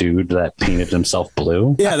just a dude that painted himself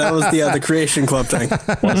blue. Yeah, that was the Creation Club thing.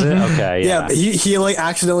 Was it? Okay. Yeah, he like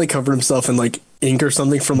accidentally covered himself in like ink or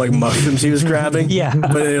something from like mushrooms he was grabbing. Yeah.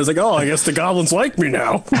 But it was like, oh, I guess the goblins like me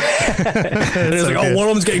now. And it was like, oh, one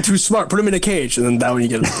of them's getting too smart. Put him in a cage. And then that one you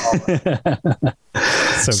get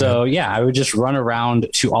it. So yeah, I would just run around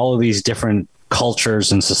to all of these different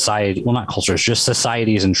cultures and society, well, not cultures, just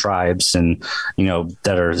societies and tribes, and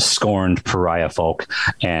that are scorned pariah folk,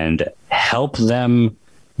 and help them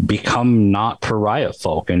become not pariah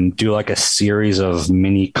folk, and do like a series of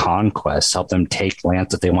mini conquests, help them take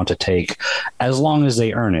lands that they want to take, as long as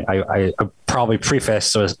they earn it. I probably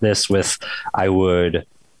preface this with, I would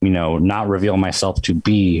not reveal myself to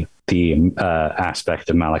be the aspect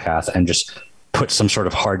of Malakath, and just put some sort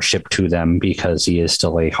of hardship to them, because he is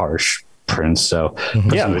still a harsh prince. So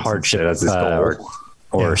some hardship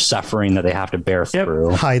or suffering that they have to bear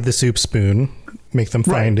through. Hide the soup spoon, make them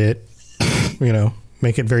find it,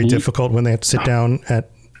 make it very difficult when they have to sit down at,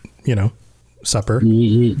 supper.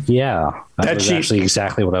 Yeah. That's actually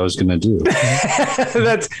exactly what I was going to do.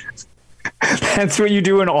 That's what you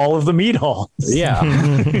do in all of the meat halls. Yeah.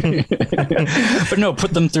 But no,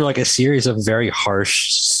 put them through like a series of very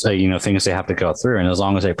harsh, things they have to go through. And as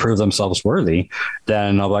long as they prove themselves worthy,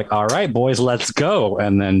 then I'll be like, all right, boys, let's go.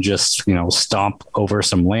 And then just, stomp over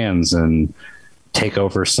some lands and take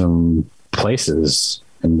over some places.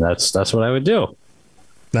 And that's what I would do.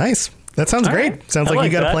 Nice. That sounds great. Right. Sounds like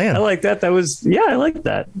you got a plan. I like that. I like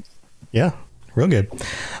that. Yeah. Real good.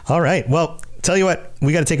 All right. Well, tell you what,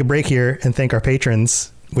 we got to take a break here and thank our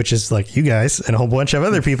patrons, which is like you guys and a whole bunch of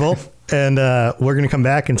other people. And we're going to come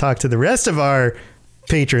back and talk to the rest of our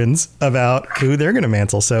patrons about who they're going to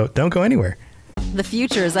mantle. So don't go anywhere. The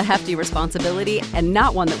future is a hefty responsibility and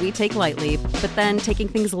not one that we take lightly. But then taking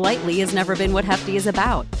things lightly has never been what Hefty is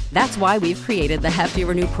about. That's why we've created the Hefty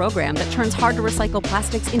Renew program that turns hard to recycle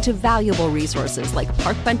plastics into valuable resources like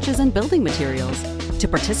park benches and building materials. To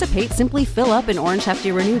participate, simply fill up an orange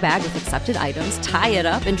Hefty Renew bag with accepted items, tie it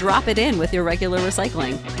up, and drop it in with your regular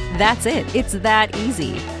recycling. That's it. It's that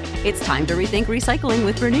easy. It's time to rethink recycling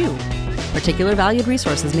with Renew. Particular valued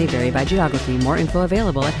resources may vary by geography. More info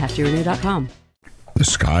available at heftyrenew.com. The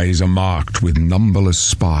skies are marked with numberless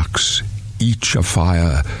sparks, each a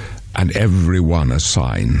fire, and every one a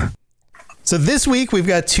sign. So this week we've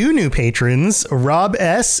got two new patrons, Rob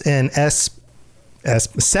S. and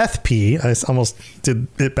Seth P. I almost did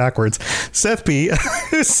it backwards. Seth P.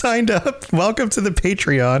 who signed up. Welcome to the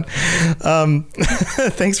Patreon.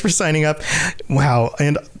 Thanks for signing up. Wow.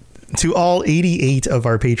 And to all 88 of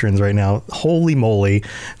our patrons right now, holy moly,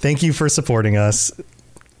 thank you for supporting us.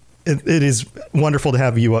 It is wonderful to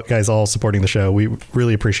have you guys all supporting the show. We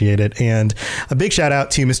really appreciate it. And a big shout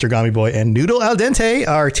out to Mr. Gummy Boy and Noodle Al Dente,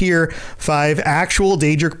 our tier 5 actual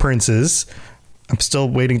Daedric princes. I'm still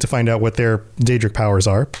waiting to find out what their Daedric powers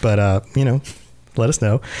are, but let us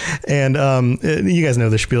know. And you guys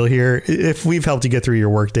know the spiel here. If we've helped you get through your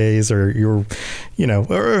work days, or your,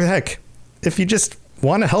 or heck, if you just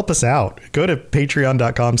want to help us out, go to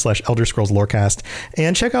patreon.com/Elder Scrolls Lorecast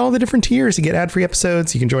and check out all the different tiers. You get ad-free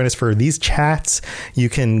episodes. You can join us for these chats. You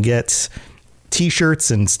can get t-shirts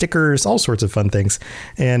and stickers, all sorts of fun things.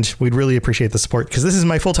 And we'd really appreciate the support, because this is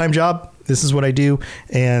my full-time job. This is what I do.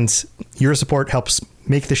 And your support helps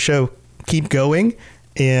make the show keep going,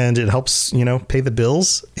 and it helps, pay the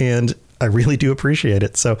bills. And I really do appreciate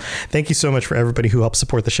it. So thank you so much for everybody who helps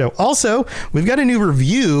support the show. Also, we've got a new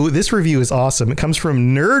review. This review is awesome. It comes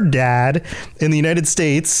from Nerd Dad in the United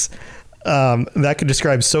States. That could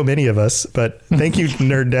describe so many of us, but thank you,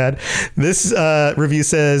 Nerd Dad. This review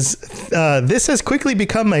says, this has quickly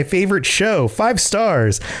become my favorite show. 5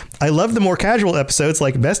 stars. I love the more casual episodes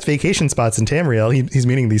like best vacation spots in Tamriel. He's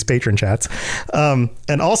meaning these patron chats.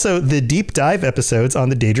 And also the deep dive episodes on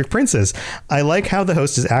the Daedric Princes. I like how the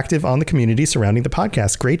host is active on the community surrounding the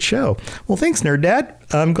podcast. Great show. Well, thanks, Nerd Dad.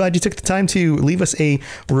 I'm glad you took the time to leave us a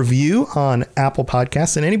review on Apple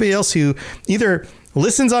Podcasts, and anybody else who either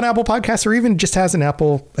listens on Apple Podcasts or even just has an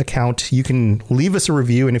Apple account, you can leave us a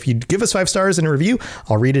review. And if you give us 5 stars in a review,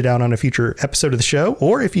 I'll read it out on a future episode of the show.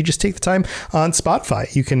 Or if you just take the time on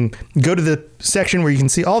Spotify, you can go to the section where you can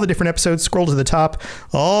see all the different episodes, scroll to the top,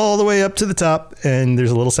 all the way up to the top. And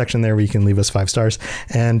there's a little section there where you can leave us 5 stars.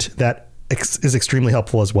 And that is extremely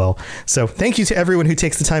helpful as well. So thank you to everyone who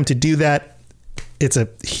takes the time to do that. It's a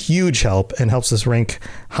huge help and helps us rank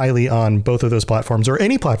highly on both of those platforms or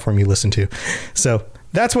any platform you listen to. So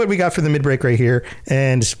that's what we got for the mid-break right here.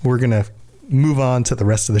 And we're going to move on to the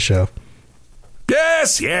rest of the show.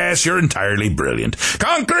 Yes, you're entirely brilliant.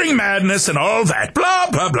 Conquering madness and all that.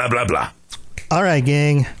 Blah, blah, blah, blah, blah. All right,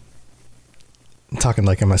 gang. I'm talking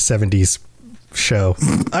like I'm a 70s show.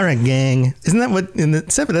 All right, gang. Isn't that what in the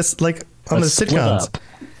 70s? That's like on the sitcoms.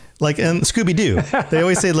 Like in Scooby-Doo, they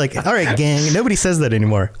always say like, all right, gang. Nobody says that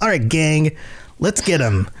anymore. All right, gang, let's get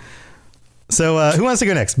them. So who wants to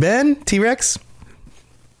go next? Ben? T-Rex?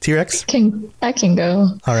 T-Rex? I can go.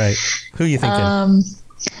 All right. Who are you thinking?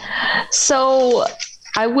 So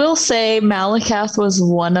I will say Malakath was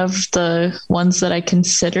one of the ones that I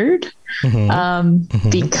considered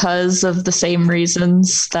because of the same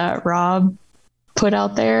reasons that Rob put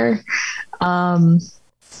out there.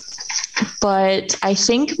 But I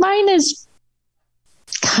think mine is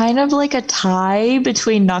kind of like a tie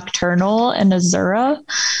between Nocturnal and Azura.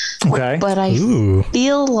 Okay. But I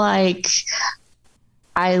feel like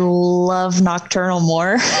I love Nocturnal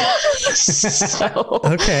more. So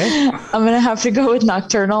okay. I'm going to have to go with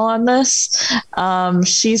Nocturnal on this.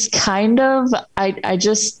 She's kind of, I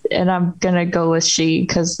just, and I'm going to go with she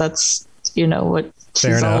because that's, you know, what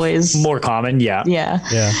she's always more common. Yeah.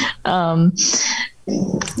 Yeah.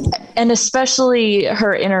 And especially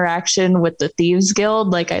her interaction with the Thieves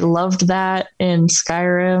Guild. Like I loved that in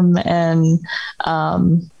Skyrim, and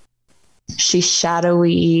she's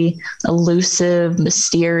shadowy, elusive,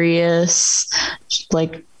 mysterious.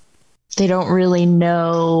 Like they don't really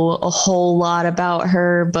know a whole lot about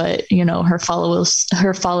her, but you know, her followers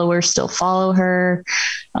still follow her.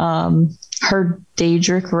 Her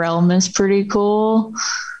Daedric realm is pretty cool.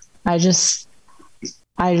 I just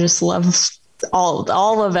love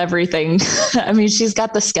all of everything. I mean, she's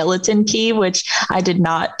got the skeleton key, which I did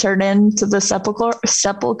not turn into the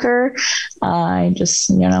sepulcher. I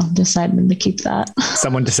just, decided to keep that.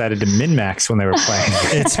 Someone decided to min-max when they were playing.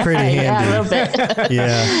 It's pretty handy. Yeah, a little bit.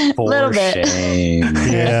 Yeah. A little bit. Shame.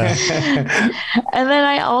 Yeah. And then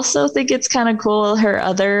I also think it's kind of cool. Her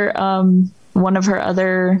other, one of her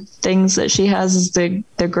other things that she has is the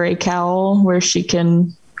gray cowl, where she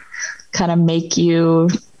can kind of make you,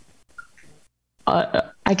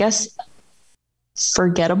 I guess,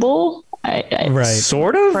 forgettable. Right.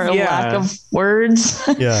 Sort of, for lack of words.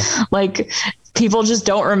 Yeah. Like people just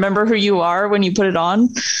don't remember who you are when you put it on.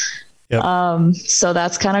 Yep. So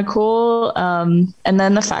that's kind of cool. And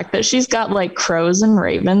then the fact that she's got like crows and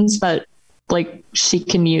ravens that like she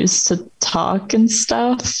can use to talk and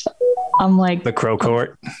stuff. I'm like the crow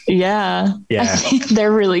court. Yeah. Yeah.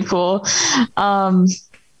 They're really cool.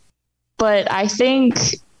 But I think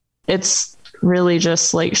it's really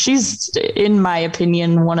just like, she's, in my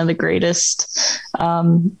opinion, one of the greatest.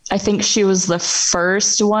 I think she was the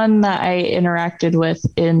first one that I interacted with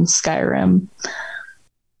in Skyrim.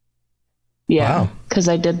 Yeah. Because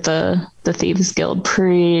I did the Thieves Guild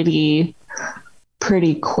pretty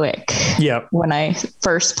quick. Yep. When I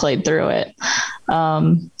first played through it.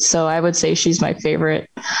 So I would say she's my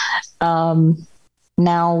favorite.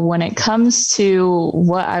 Now, when it comes to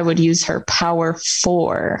what I would use her power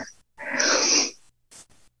for,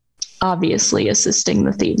 obviously assisting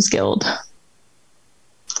the Thieves Guild.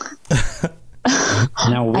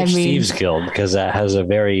 Now, which Thieves Guild? Because that has a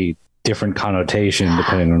very different connotation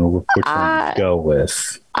depending on which one you go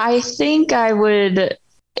with. I think I would,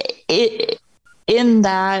 in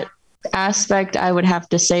that aspect, I would have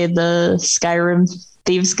to say the Skyrim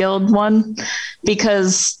Thieves Guild one,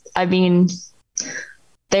 because I mean,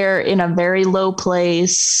 they're in a very low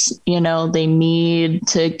place, they need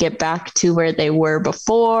to get back to where they were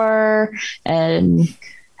before. And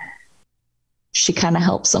she kind of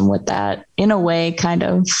helps them with that in a way, kind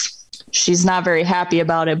of. She's not very happy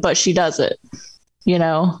about it, but she does it,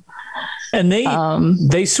 And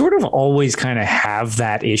they sort of always kind of have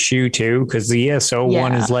that issue too, because the ESO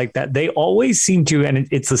one is like that. They always seem to, and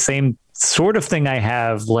it's the same sort of thing I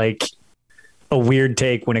have, like a weird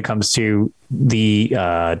take when it comes to the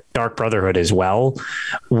Dark Brotherhood as well,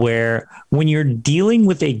 where when you're dealing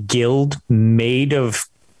with a guild made of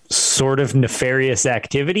sort of nefarious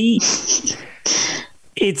activity,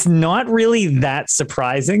 it's not really that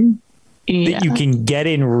surprising that you can get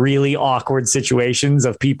in really awkward situations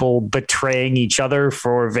of people betraying each other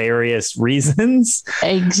for various reasons.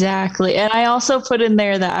 Exactly. And I also put in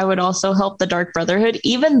there that I would also help the Dark Brotherhood,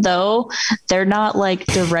 even though they're not like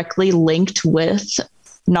directly linked with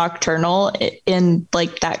Nocturnal in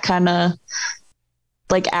like that kind of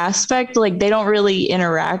like aspect. Like they don't really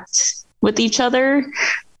interact with each other,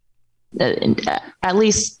 at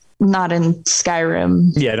least not in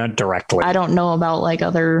Skyrim. Yeah, not directly. I don't know about like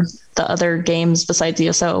the other games besides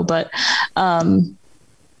ESO, but I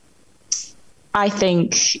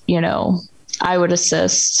think, you know, I would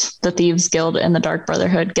assist the Thieves Guild and the Dark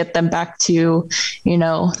Brotherhood, get them back to, you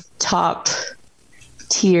know, top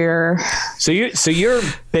tier. So you're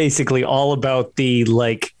basically all about the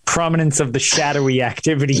like prominence of the shadowy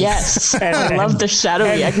activities. Yes, I love the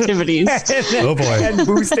shadowy activities. Oh boy, and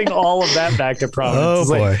boosting all of that back to prominence.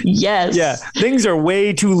 Oh boy, like, yes, yeah. Things are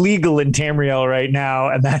way too legal in Tamriel right now,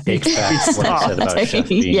 and that needs to be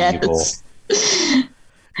stopped. Yes.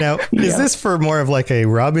 Now, is this for more of like a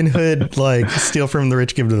Robin Hood, like steal from the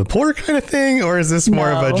rich, give to the poor kind of thing? Or is this more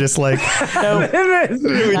of a just like,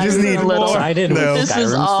 we just need more? Sided with This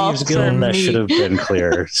is all Skyrim's Thieves Guild, that me. should have been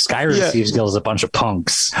clear. Skyrim's Thieves Guild is a bunch of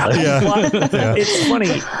punks. It's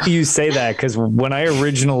funny you say that, because when I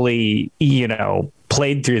originally, you know,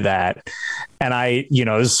 played through that, and I, you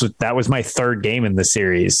know, that was my third game in the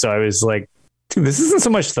series. So I was like, dude, this isn't so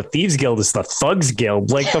much the Thieves Guild, it's the Thugs Guild.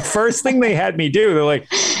 Like the first thing they had me do, they're like,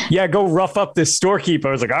 yeah, go rough up this storekeeper.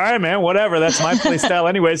 I was like, all right, man, whatever. That's my play style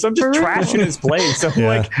anyway. So I'm just trashing his place. So I'm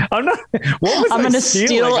like, I'm not, what was I'm going to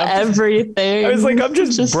steal like, everything. I was like, I'm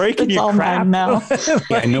just breaking it's your all crap mine now.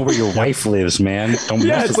 Yeah, I know where your wife lives, man. Don't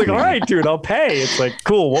yeah, mess it's with like, me. all right, dude, I'll pay. It's like,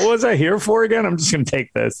 cool. What was I here for again? I'm just going to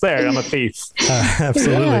take this. There, I'm a thief.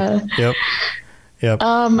 Absolutely. Yeah. Yep.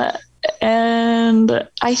 And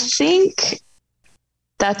I think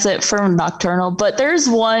that's it from Nocturnal, but there's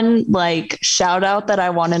one like shout out that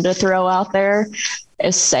I wanted to throw out there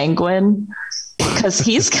is Sanguine, because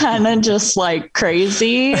he's kind of just like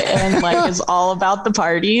crazy and like is all about the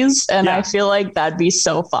parties, and I feel like that'd be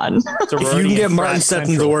so fun. If you can get Martin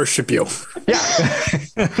Setton to worship you,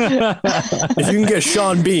 if you can get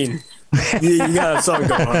Sean Bean, you got something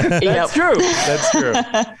going on. That's true. That's true.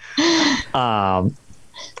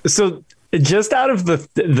 So just out of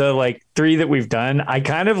the like three that we've done, I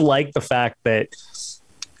kind of like the fact that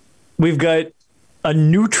we've got a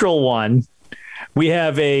neutral one, we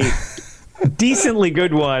have a decently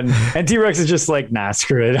good one, and T-Rex is just like, nah,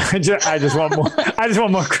 screw it. I just want more. I just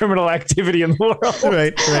want more criminal activity in the world.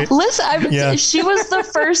 Right. Listen, she was the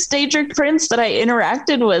first Daedric prince that I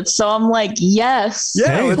interacted with, so I'm like, yes.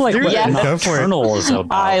 Yeah, Hey, Like what yes. Nocturnal is about.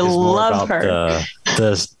 I is more love about her.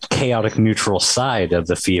 The chaotic neutral side of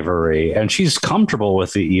the thievery, and she's comfortable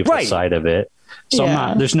with the evil side of it. So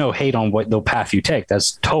there's no hate on what the path you take.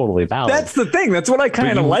 That's totally valid. That's the thing. That's what I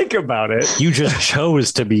kind of like about it. You just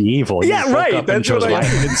chose to be evil. You woke up and That's chose what I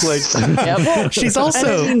mean. violence. It's like,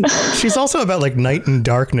 She's also about like night and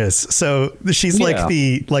darkness. So she's like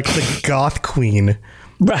the goth queen of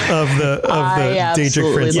the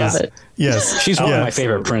Daedric princess. Yes, she's one of my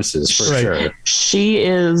favorite princes for sure. She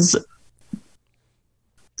is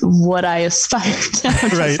what I aspire to.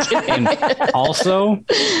 Right. And also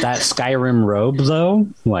that Skyrim robe though,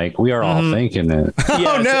 like we are all thinking it.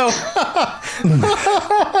 Oh no.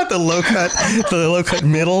 the low cut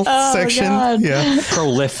middle section. God. Yeah.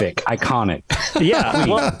 Prolific, iconic.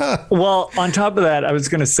 yeah. Well, on top of that, I was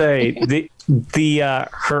going to say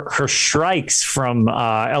her strikes from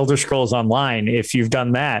Elder Scrolls Online, if you've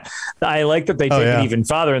done that, I like that they take it even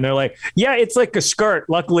farther, and they're like, yeah, it's like a skirt,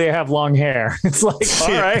 luckily I have long hair. It's like,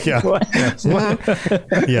 all right.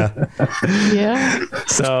 Yeah.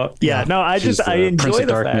 So no, I enjoy Prince of the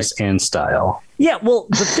Darkness fact. and style. Yeah, well,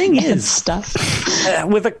 the thing is, stuff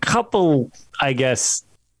with a couple, I guess,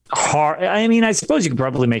 hard. I mean, I suppose you could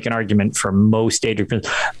probably make an argument for most Daedric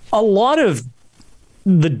princes. A lot of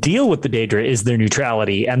the deal with the Daedra is their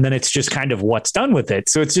neutrality, and then it's just kind of what's done with it.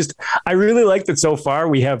 So it's just, I really like that so far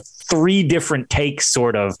we have three different takes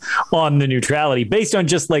sort of on the neutrality based on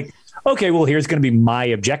just like, okay, well, here's going to be my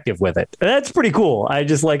objective with it. That's pretty cool. I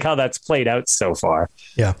just like how that's played out so far.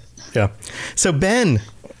 Yeah. So Ben,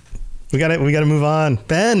 we got to move on.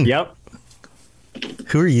 Ben. Yep.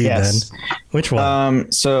 Who are you, Yes. Ben? Which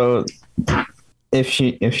one? So if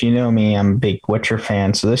you know me, I'm a big Witcher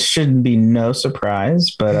fan, so this shouldn't be no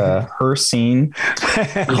surprise, but her scene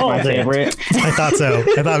is my favorite. I thought so.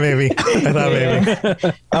 I thought maybe.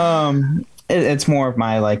 It's more of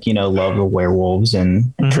my love of werewolves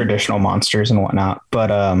and traditional monsters and whatnot,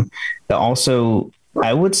 but also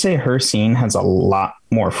I would say her scene has a lot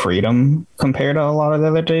more freedom compared to a lot of the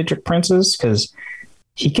other Daedric princes because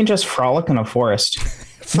he can just frolic in a forest.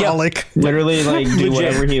 Frolic. Literally like do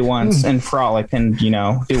whatever he wants and frolic and,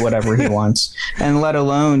 do whatever he wants. And let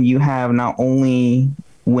alone you have not only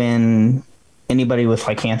when anybody with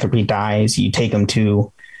lycanthropy dies, you take them to,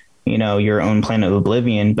 your own planet of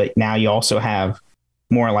oblivion, but now you also have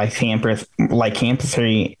more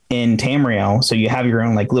lycanthropy in Tamriel. So you have your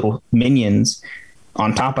own like little minions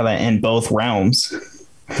on top of that in both realms.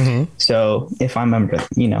 Mm-hmm. So if I'm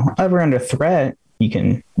ever under threat, you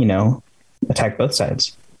can, attack both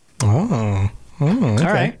sides. Oh,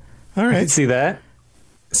 okay. All right. I can see that.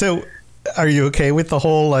 So are you okay with the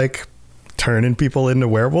whole like turning people into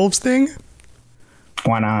werewolves thing?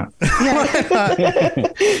 Why not?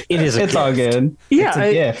 It's all good. Yeah, it's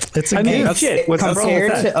a gift. It's a gift. Shit. What's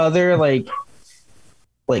compared to other like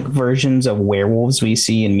versions of werewolves we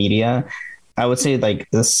see in media, I would say like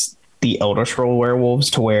the Elder Scroll werewolves,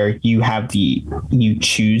 to where you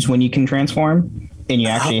choose when you can transform, and you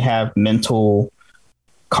actually have mental.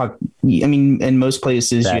 In most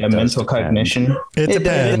places you have mental cognition. It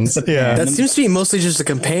depends. Yeah, that seems to be mostly just a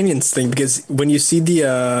companions thing, because when you see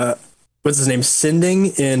the what's his name, Sinding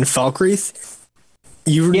in Falkreath,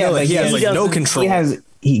 he has no control.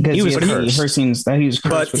 He was cursed.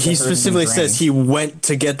 But he specifically says he went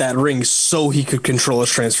to get that ring so he could control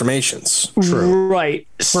his transformations. True. Right.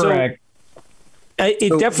 Correct. So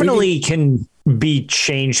it definitely can be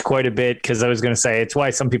changed quite a bit, because I was going to say it's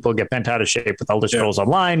why some people get bent out of shape with Elder Scrolls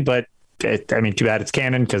Online, but too bad it's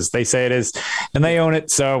canon because they say it is and they own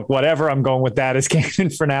it. So whatever, I'm going with that as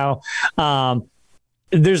canon for now.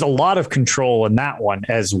 There's a lot of control in that one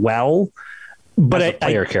as well. But as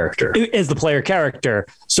the player character.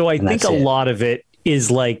 So I think a lot of it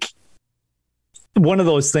is like one of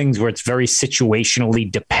those things where it's very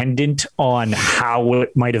situationally dependent on how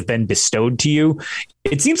it might have been bestowed to you.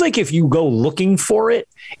 It seems like if you go looking for it,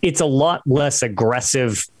 it's a lot less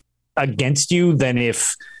aggressive against you than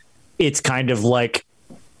if it's kind of like,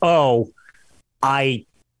 oh, I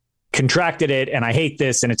contracted it and I hate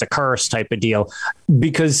this and it's a curse type of deal.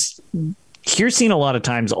 Because here's seen a lot of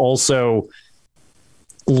times also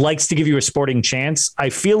likes to give you a sporting chance.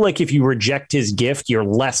 I feel like if you reject his gift, you're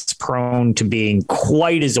less prone to being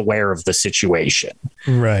quite as aware of the situation.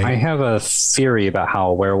 Right. I have a theory about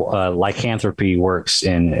how lycanthropy works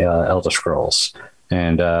in Elder Scrolls.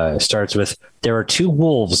 And it starts with, there are two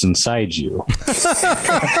wolves inside you.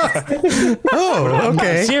 Oh,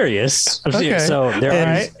 okay. I'm serious. Okay. So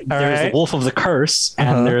there's the wolf of the curse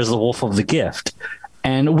and there's the wolf of the gift.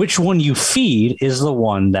 And which one you feed is the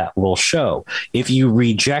one that will show. If you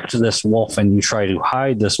reject this wolf and you try to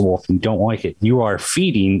hide this wolf and you don't like it, you are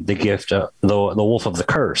feeding the gift, the wolf of the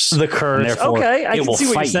curse. The curse. Okay, I can see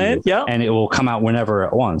what you're saying. Yeah, and it will come out whenever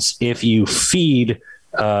it wants. If you feed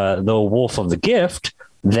the wolf of the gift,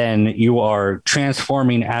 then you are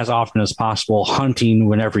transforming as often as possible, hunting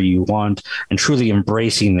whenever you want, and truly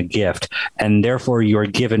embracing the gift. And therefore, you are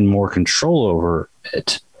given more control over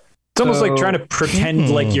it. It's almost like trying to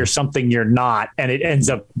pretend like you're something you're not, and it ends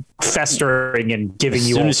up festering and giving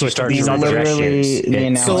you all sorts of these other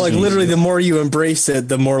issues. So, like, literally, the more you embrace it,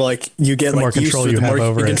 the more like you get more control you have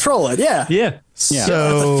over it. Control it. Yeah. So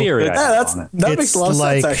that's a theory. That makes a lot of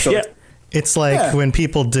sense. Actually, it's like when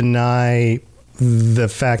people deny the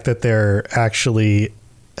fact that they're actually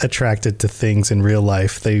attracted to things in real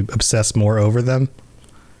life, they obsess more over them.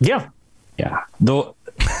 Yeah. Though.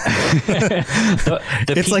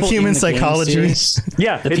 It's like human psychology.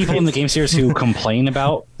 The people in the game series who complain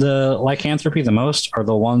about the lycanthropy the most are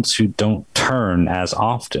the ones who don't turn as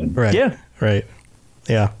often. Right.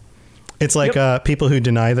 Yeah. It's like people who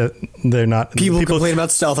deny that they're not. People complain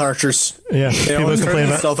about stealth archers. Yeah. People complain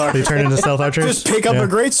about stealth archers. They turn into stealth archers. Just pick up a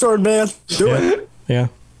greatsword, man. Do it. Yeah.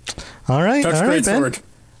 All right. Touch greatsword.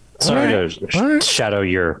 Sorry to shadow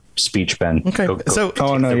your speech, Ben. Okay.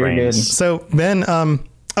 Oh no, you're good. So Ben,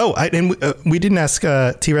 we didn't ask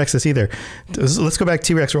T-Rex this either. Let's go back to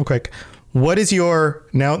T-Rex real quick. What is your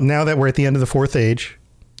now that we're at the end of the fourth age,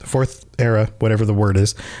 the fourth era, whatever the word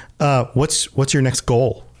is? What's your next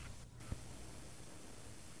goal?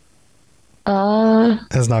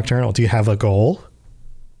 As Nocturnal, do you have a goal?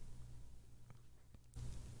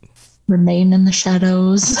 Remain in the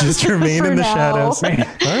shadows. Just remain in the shadows. All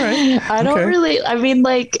right. I don't really. I mean,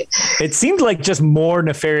 like, it seemed like just more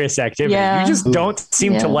nefarious activity. Yeah. You just don't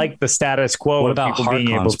seem to like the status quo. What about people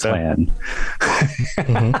being able to plan?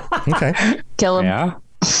 Okay. Kill him. Yeah.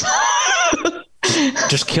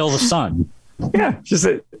 Just kill the sun. Yeah. Just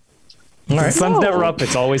it. All right. The sun's never up.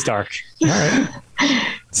 It's always dark. All right.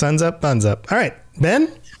 Sun's up, buns up. All right,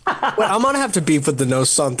 Ben. I'm gonna have to beef with the no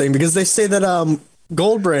sun thing because they say that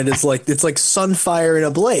Goldbrand is like it's like sunfire in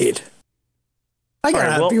a blade. I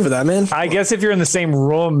gotta have beef with that, man. I guess if you're in the same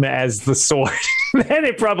room as the sword, then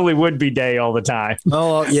it probably would be day all the time.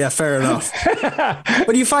 Oh yeah, fair enough.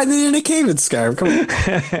 But you find it in a cave in Skyrim.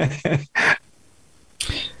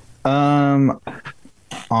 Come on.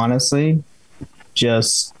 Honestly,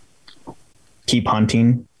 just keep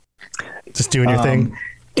hunting. Just doing your thing.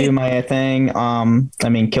 Do my thing. I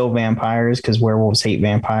mean, kill vampires because werewolves hate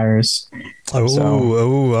vampires.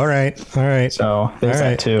 Oh, all right. So there's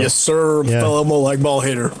that too. Yes, sir, fellow Molag Ball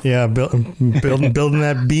hater. Yeah, building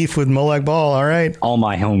that beef with Molag Ball. All right. All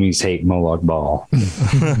my homies hate Molag Ball.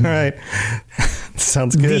 All right.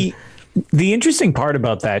 Sounds good. The interesting part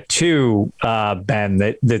about that too,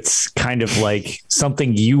 Ben, that's kind of like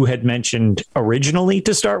something you had mentioned originally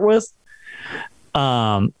to start with.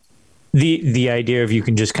 The idea of you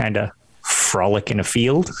can just kind of frolic in a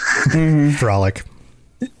field. Frolic.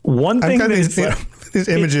 One thing these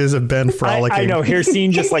images of Ben frolicking. I know. Here's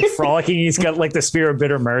scene just like frolicking. He's got like the spear of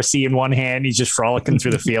bitter mercy in one hand. He's just frolicking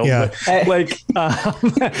through the field. Yeah. But, like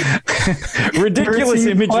ridiculous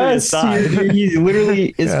imagery aside, he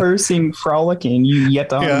literally is cursing, frolicking. You yet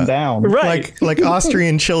to hunt him down, right? Like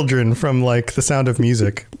Austrian children from like The Sound of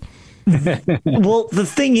Music. Well, the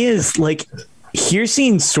thing is, like,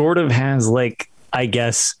 Hircine sort of has like, I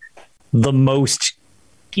guess, the most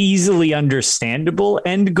easily understandable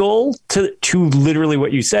end goal to literally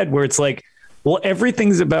what you said, where it's like, well,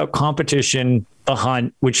 everything's about competition, the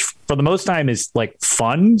hunt, which for the most time is like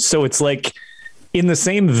fun. So it's like in the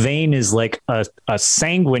same vein as like a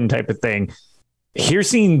sanguine type of thing.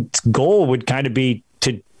 Hircine's goal would kind of be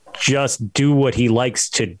to just do what he likes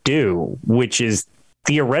to do, which is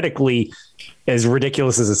theoretically, as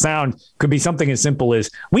ridiculous as it sounds, could be something as simple as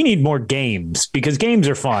we need more games because games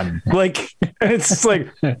are fun. Like it's just like,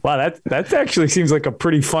 wow, that actually seems like a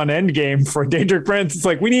pretty fun end game for Daedric Prince. It's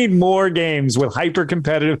like we need more games with hyper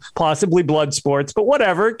competitive, possibly blood sports, but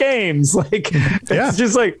whatever games. Like it's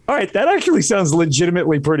just like, all right, that actually sounds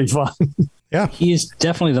legitimately pretty fun. Yeah, he's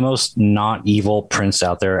definitely the most not evil prince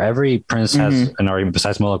out there. Every prince has an argument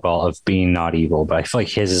besides Molag Bal of being not evil, but I feel like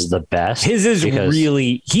his is the best. His is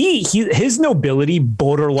really his nobility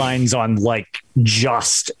borderlines on like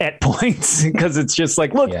just at points because it's just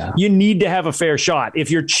like, look, you need to have a fair shot.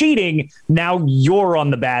 If you're cheating, now you're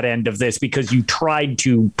on the bad end of this because you tried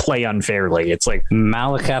to play unfairly. It's like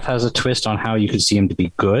Malakath has a twist on how you could see him to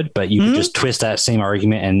be good, but you could just twist that same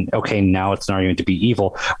argument and okay, now it's an argument to be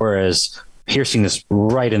evil. Whereas Hircine is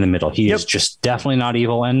right in the middle. He is just definitely not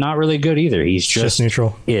evil and not really good either. He's just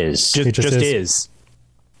neutral. Just is.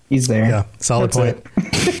 He's there. Yeah, solid point.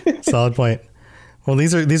 Solid point. Well,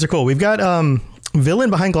 these are cool. We've got Villain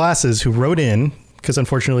Behind Glasses who wrote in because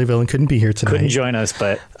unfortunately Villain couldn't be here tonight. Couldn't join us,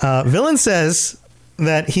 but Villain says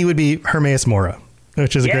that he would be Hermaeus Mora,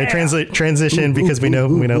 which is a great transition because we know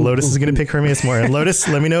Lotus is going to pick Hermaeus Mora. And Lotus,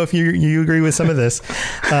 let me know if you agree with some of this.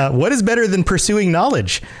 What is better than pursuing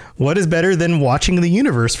knowledge? What is better than watching the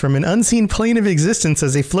universe from an unseen plane of existence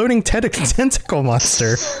as a floating tentacle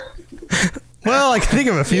monster? Well, I can think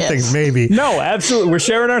of a few things, maybe. No, absolutely. We're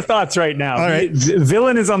sharing our thoughts right now. All right.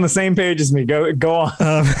 Villain is on the same page as me. Go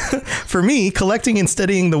on. For me, collecting and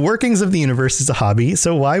studying the workings of the universe is a hobby,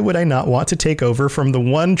 so why would I not want to take over from the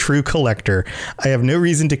one true collector? I have no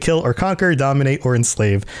reason to kill or conquer, dominate, or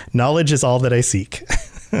enslave. Knowledge is all that I seek.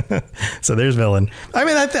 So there's Villain. I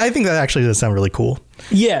mean, I think that actually does sound really cool.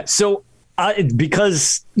 Yeah. So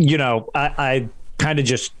because, I kind of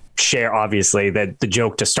just share, obviously, that the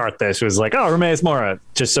joke to start this was like, oh, Hermaeus Mora,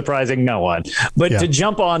 just surprising no one. But to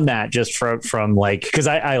jump on that just from like, because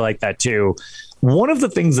I like that too. One of the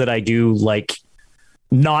things that I do like,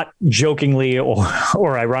 not jokingly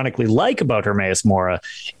or ironically like about Hermaeus Mora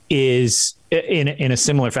is in a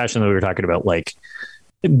similar fashion that we were talking about, like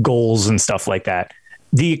goals and stuff like that.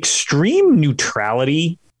 The extreme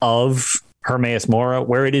neutrality of Hermaeus Mora,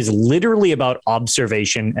 where it is literally about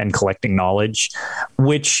observation and collecting knowledge,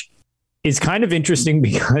 which is kind of interesting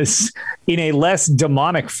because in a less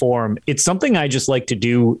demonic form, it's something I just like to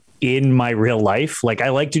do in my real life. Like I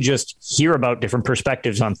like to just hear about different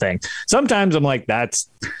perspectives on things. Sometimes I'm like, that's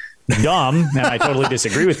dumb. And I totally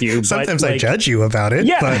disagree with you. Sometimes but I judge you about it.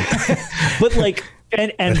 Yeah. But like,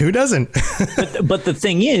 and but who doesn't? but the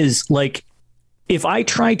thing is, like, if I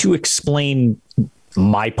try to explain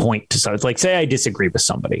my point to someone, like say I disagree with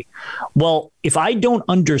somebody, well, if I don't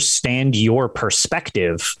understand your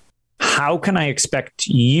perspective, how can I expect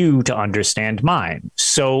you to understand mine?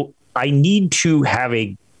 So I need to have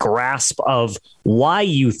a grasp of why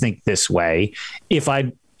you think this way if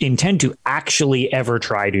I intend to actually ever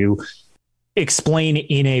try to explain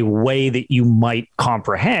in a way that you might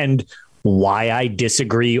comprehend why I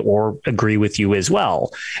disagree or agree with you as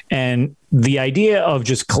well. And the idea of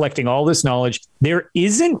just collecting all this knowledge, there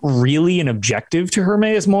isn't really an objective to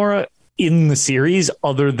Hermaeus Mora in the series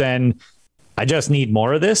other than I just need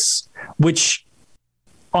more of this, which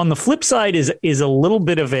on the flip side is a little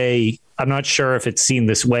bit of I'm not sure if it's seen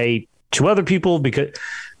this way to other people, because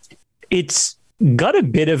it's got a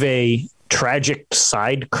bit of a tragic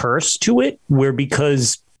side curse to it, where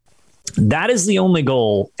because that is the only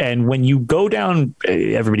goal. And when you go down,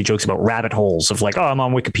 everybody jokes about rabbit holes of like, oh, I'm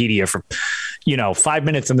on Wikipedia for, 5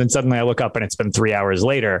 minutes. And then suddenly I look up and it's been 3 hours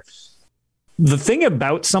later. The thing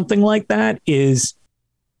about something like that is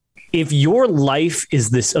if your life is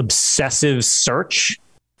this obsessive search,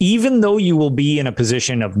 even though you will be in a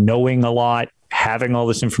position of knowing a lot, having all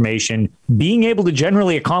this information, being able to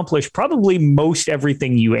generally accomplish probably most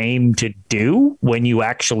everything you aim to do when you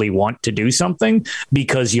actually want to do something,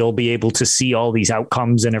 because you'll be able to see all these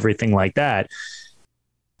outcomes and everything like that.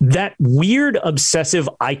 That weird, obsessive,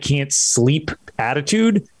 I can't sleep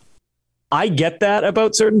attitude, I get that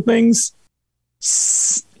about certain things.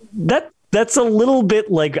 That's a little bit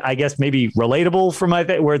like, I guess, maybe relatable for my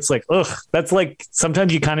where it's like, ugh, that's like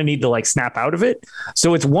sometimes you kind of need to like snap out of it.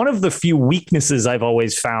 So it's one of the few weaknesses I've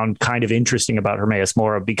always found kind of interesting about Hermaeus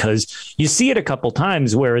Mora, because you see it a couple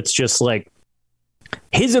times where it's just like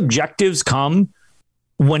his objectives come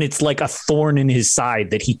when it's like a thorn in his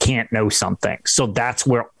side that he can't know something. So that's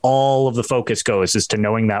where all of the focus goes, is to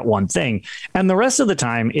knowing that one thing. And the rest of the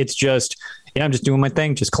time, it's just, I'm just doing my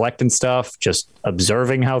thing, just collecting stuff, just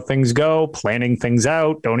observing how things go, planning things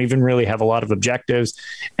out, don't even really have a lot of objectives.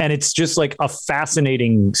 And it's just like a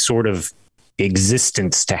fascinating sort of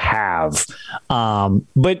existence to have.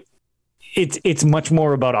 But it's much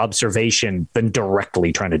more about observation than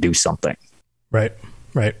directly trying to do something. Right.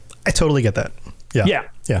 I totally get that.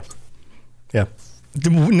 Yeah.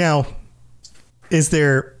 Now, is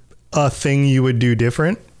there a thing you would do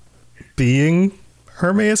different being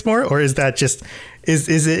Hermaeus Mora, or is that just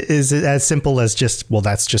is it as simple as just, well,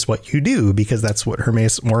 that's just what you do because that's what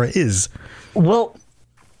Hermaeus Mora is? Well,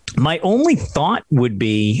 my only thought would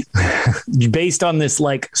be based on this,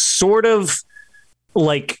 like, sort of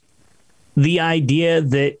like the idea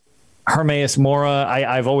that Hermaeus Mora,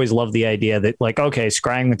 I've always loved the idea that, like, okay,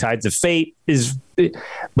 scrying the tides of fate is,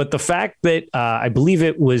 but the fact that I believe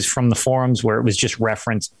it was from the forums where it was just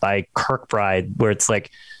referenced by Kirkbride, where it's like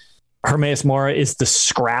Hermaeus Mora is the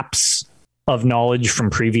scraps of knowledge from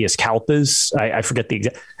previous Kalpas. I forget the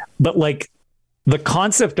exact, but like the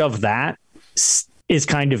concept of that is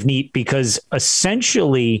kind of neat, because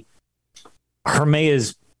essentially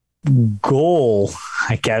Hermaeus' goal,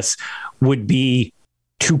 I guess, would be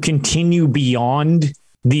to continue beyond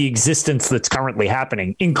the existence that's currently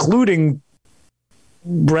happening, including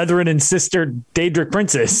brethren and sister Daedric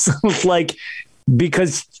princes, like,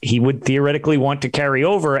 because he would theoretically want to carry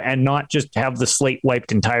over and not just have the slate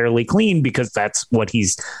wiped entirely clean, because that's what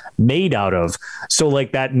he's made out of. So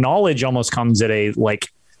like that knowledge almost comes at a, like,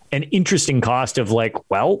 an interesting cost of like,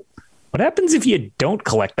 well, what happens if you don't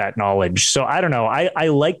collect that knowledge? So I don't know. I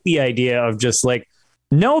like the idea of just like,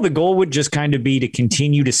 no, the goal would just kind of be to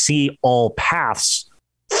continue to see all paths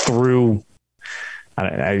through. I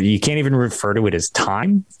don't know, you can't even refer to it as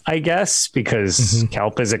time, I guess, because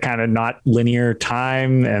Kalpa is a kind of not linear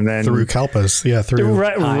time, and then through Kalpas, through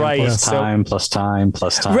right, plus time, plus time,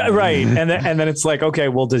 plus time, right, and then it's like, okay,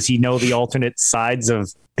 well, does he know the alternate sides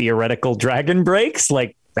of theoretical dragon breaks?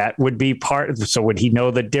 Like that would be part. So would he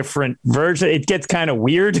know the different version? It gets kind of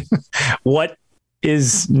weird. What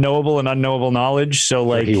is knowable and unknowable knowledge? So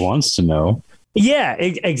like he wants to know. Yeah,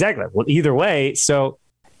 exactly. Well, either way, so.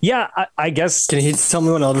 Yeah, I guess. Can he tell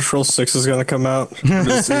me when Elder Scrolls 6 is going to come out?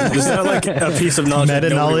 Is that like a piece of knowledge that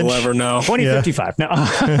nobody will ever know? 2055.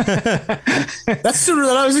 Yeah. No. That's sooner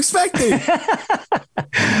than I was expecting.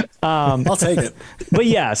 I'll take it. But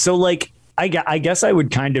yeah, so like, I guess I would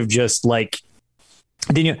kind of just like,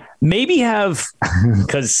 maybe have,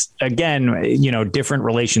 because again, different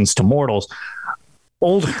relations to mortals.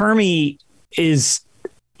 Old Hermie is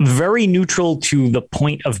very neutral to the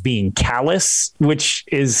point of being callous, which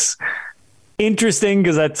is interesting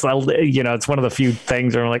because that's, it's one of the few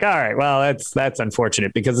things where I'm like, all right, well, that's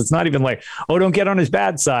unfortunate, because it's not even like, oh, don't get on his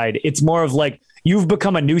bad side. It's more of like, you've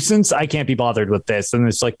become a nuisance. I can't be bothered with this. And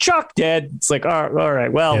it's like, Chuck dead. It's like, all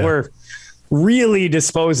right, well, we're really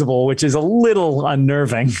disposable, which is a little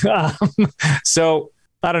unnerving. So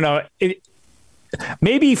I don't know.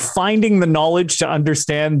 Maybe finding the knowledge to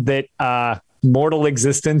understand that, mortal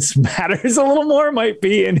existence matters a little more might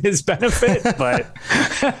be in his benefit, but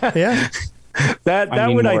yeah.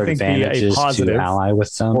 That would, I think, be a positive. To ally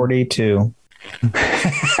with them. 42.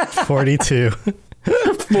 42.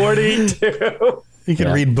 42. You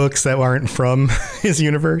can read books that aren't from his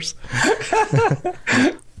universe.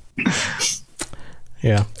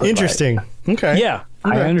 Yeah. Interesting. Okay. Yeah.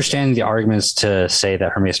 I understand the arguments to say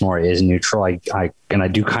that Hermaeus Mora is neutral. I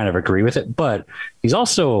do kind of agree with it, but he's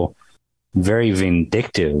also very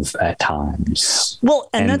vindictive at times. Well,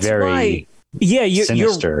 and that's very why. Yeah,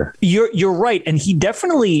 sinister. You're right, and he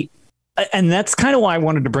definitely, and that's kind of why I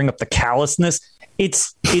wanted to bring up the callousness.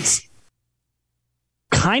 It's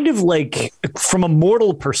kind of like, from a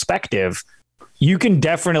mortal perspective, you can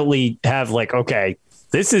definitely have like, okay,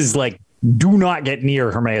 this is like, do not get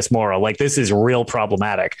near Hermaeus Mora. Like, this is real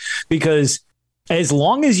problematic, because as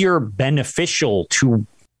long as you're beneficial to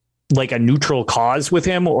like a neutral cause with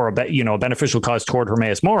him, or a beneficial cause toward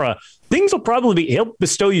Hermaeus Mora, things will probably he'll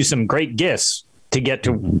bestow you some great gifts to get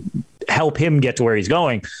to help him get to where he's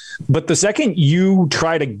going. But the second you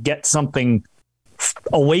try to get something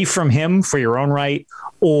away from him for your own right,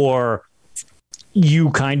 or you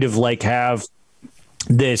kind of like have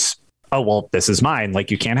this, oh, well, this is mine,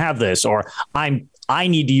 like you can't have this, or I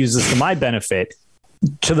need to use this to my benefit,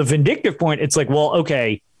 to the vindictive point, it's like, well,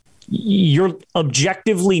 okay, you're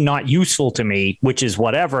objectively not useful to me, which is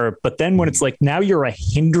whatever. But then when it's like, now you're a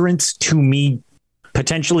hindrance to me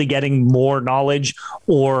potentially getting more knowledge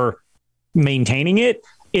or maintaining it,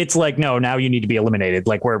 it's like, no, now you need to be eliminated.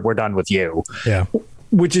 Like, we're done with you. Yeah.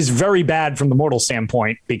 Which is very bad from the mortal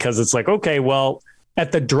standpoint, because it's like, okay, well,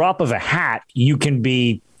 at the drop of a hat, you can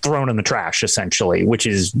be thrown in the trash, essentially, which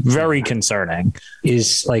is very concerning.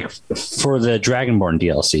 Is like, for the Dragonborn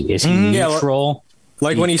DLC, is he neutral?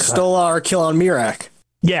 Like when he stole our kill on Mirak.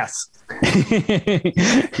 Yes.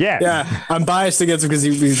 Yeah. I'm biased against him because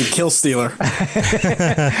he's a kill stealer.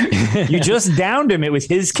 You just downed him. It was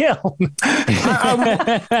his kill.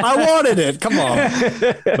 I wanted it. Come on.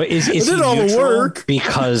 But is he all the work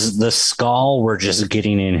because the Skull were just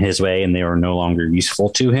getting in his way and they were no longer useful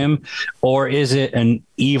to him? Or is it an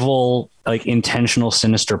evil, like intentional,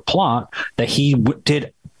 sinister plot that he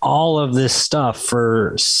did all of this stuff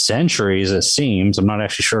for centuries, it seems. I'm not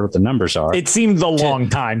actually sure what the numbers are. It seemed a long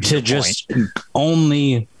time to just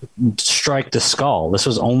only strike the Skull. This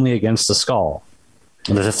was only against the Skull.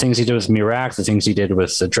 The things he did with Mirak, the things he did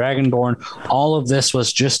with the Dragonborn, all of this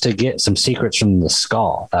was just to get some secrets from the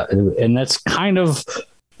Skull. And that's kind of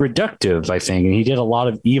reductive, I think. And he did a lot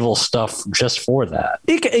of evil stuff just for that.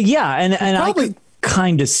 And I could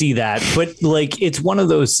kind of see that, but like, it's one of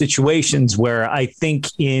those situations where I think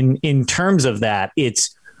in terms of that,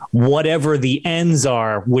 it's whatever the ends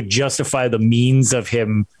are would justify the means of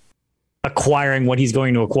him acquiring what he's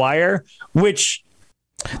going to acquire, which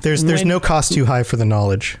there's no cost too high for the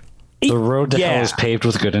knowledge. The road to hell is paved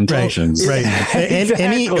with good intentions. Right. And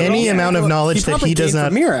Exactly. any amount of knowledge that he does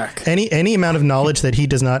not, any amount of knowledge that he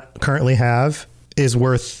does not currently have is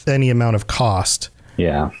worth any amount of cost.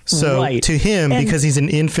 Yeah. So to him, because he's an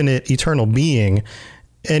infinite, eternal being,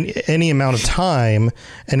 and any amount of time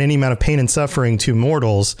and any amount of pain and suffering to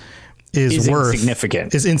mortals is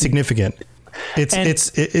insignificant.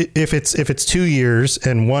 If it's 2 years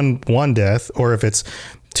and one death, or if it's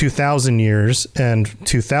 2,000 years and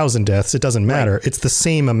 2,000 deaths, it doesn't matter. Right. It's the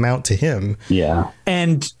same amount to him. Yeah.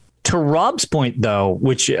 And to Rob's point, though,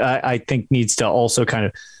 which I think needs to also kind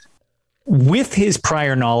of, with his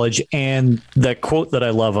prior knowledge and the quote that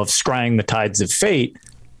I love of scrying the tides of fate,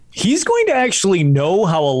 he's going to actually know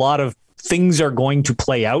how a lot of things are going to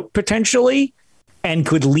play out potentially and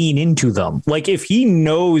could lean into them. Like, if he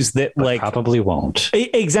knows that, like, probably won't.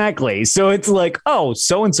 Exactly. So it's like, oh,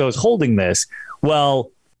 so-and-so is holding this.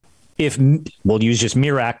 Well, if we'll use just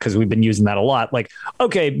Mirak, because we've been using that a lot, like,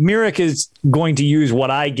 okay, Mirak is going to use what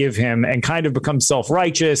I give him and kind of become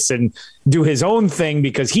self-righteous and do his own thing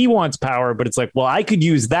because he wants power. But it's like, well, I could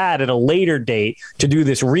use that at a later date to do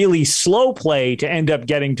this really slow play to end up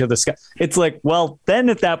getting to the sky. It's like, well, then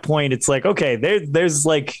at that point, it's like, okay, there's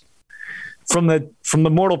like, from the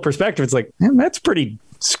mortal perspective, it's like, man, that's pretty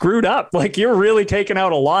screwed up. Like, you're really taking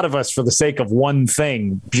out a lot of us for the sake of one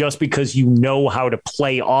thing, just because you know how to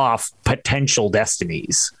play off potential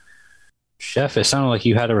destinies. Chef, it sounded like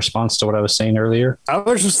you had a response to what I was saying earlier. I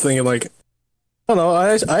was just thinking, like, I don't know.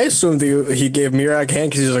 I assumed he gave Mirak a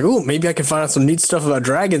hand because he was like, oh, maybe I can find out some neat stuff about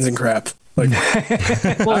dragons and crap. Like,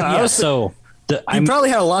 well, yeah, so he probably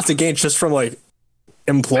had a lot to gain just from like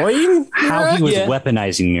employing how he was Yeah.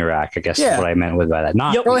 weaponizing Mirak, I guess is what I meant with that.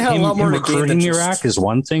 Not Probably had a lot more him to gain recruiting than just- Mirak is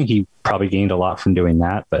one thing. He probably gained a lot from doing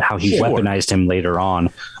that, but how he weaponized him later on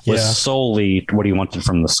was solely what he wanted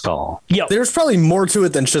from the skull. Yep. There's probably more to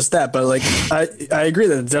it than just that, but like I agree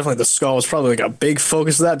that definitely the skull is probably like a big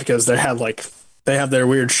focus of that because they have their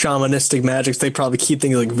weird shamanistic magics. They probably keep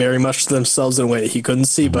things like very much to themselves in a way that he couldn't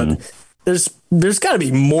see, but there's got to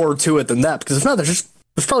be more to it than that because if not, there's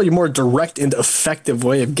probably a more direct and effective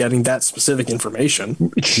way of getting that specific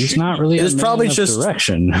information. He's not really. It's probably just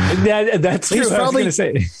direction. That's true. He's probably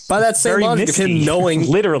say. by that same Very logic of him misty, knowing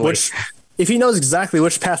literally. if he knows exactly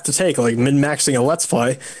which path to take, like min-maxing a Let's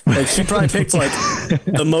Play, like he probably picked like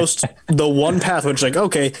the one path which like,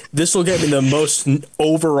 okay, this will get me the most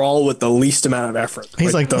overall with the least amount of effort.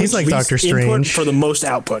 He's like the Doctor least input Strange for the most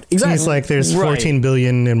output. Exactly. He's like, there's 14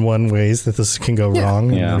 billion and one ways that this can go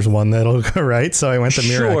wrong. And there's one that'll go right. So I went the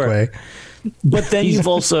Mirak way. But then you've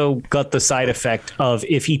also got the side effect of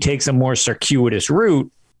if he takes a more circuitous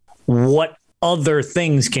route, what other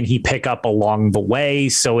things can he pick up along the way?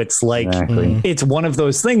 So it's like, it's one of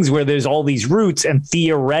those things where there's all these routes and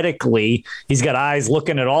theoretically he's got eyes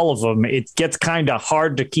looking at all of them. It gets kind of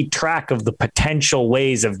hard to keep track of the potential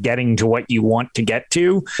ways of getting to what you want to get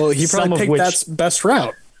to. Well, he probably picked that best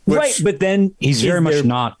route. Right, but then he's very much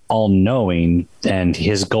not all-knowing, and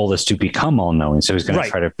his goal is to become all-knowing. So he's going to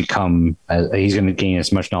try to become. He's going to gain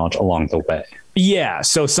as much knowledge along the way. Yeah.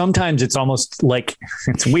 So sometimes it's almost like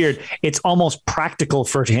it's weird. It's almost practical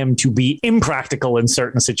for him to be impractical in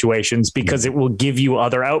certain situations because it will give you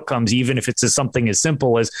other outcomes, even if it's something as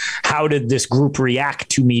simple as how did this group react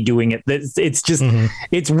to me doing it? It's just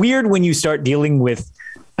it's weird when you start dealing with.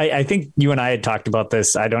 I think you and I had talked about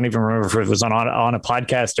this. I don't even remember if it was on a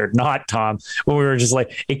podcast or not, Tom, when we were just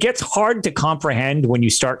like, it gets hard to comprehend when you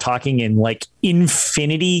start talking in like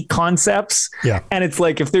infinity concepts. Yeah. And it's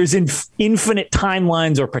like, if there's infinite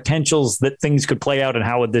timelines or potentials that things could play out and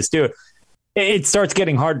how would this do it? It starts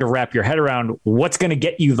getting hard to wrap your head around what's going to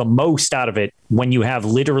get you the most out of it when you have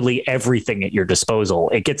literally everything at your disposal.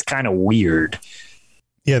 It gets kind of weird.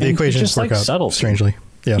 Yeah. The equations work out strangely.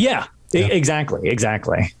 Yeah. Yeah. Exactly.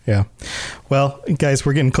 Yeah. Well, guys,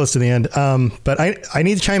 we're getting close to the end. But I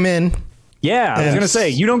need to chime in. Yeah, I was going to say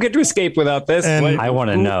you don't get to escape without this. I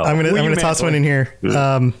want to know. I'm going to toss one in here.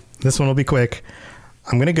 This one will be quick.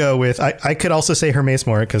 I'm going to go with. I could also say Hermes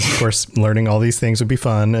Mort because, of course, learning all these things would be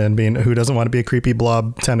fun. And being who doesn't want to be a creepy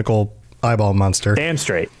blob tentacle eyeball monster? Damn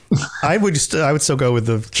straight. I would still go with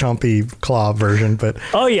the chompy claw version, but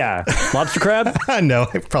oh yeah, lobster crab. No,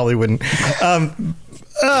 I probably wouldn't.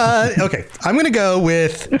 Okay, I'm gonna go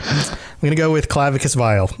with Clavicus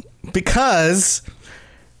Vile because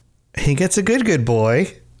he gets a good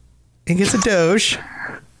boy. He gets a Doge.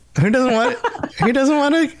 Who doesn't want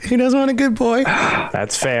a good boy?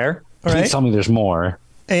 That's fair. All right. Please tell me there's more.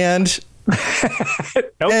 And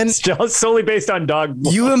it's just solely based on dog.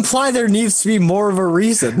 You imply there needs to be more of a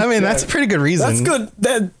reason. I mean, that's a pretty good reason. That's good.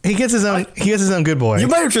 Then he gets his own good boy. You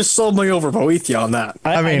might have just sold me over Boethia on that.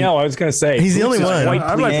 I mean, I was going to say he's the only one.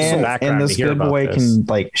 And this good boy can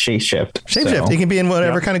like shapeshift. Shapeshift. He can be in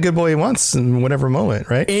whatever kind of good boy he wants in whatever moment,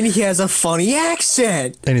 right? And he has a funny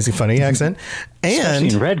accent. And he's a funny accent. And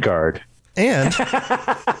in Redguard. And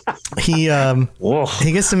he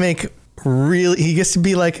gets to make. He gets to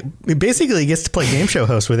be like, basically he gets to play game show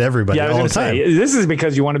host with everybody all the time. This is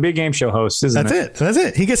because you want to be a game show host, isn't it? That's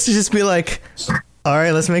it. He gets to just be like, all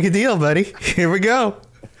right, let's make a deal, buddy. Here we go.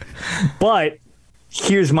 But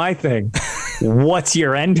here's my thing. What's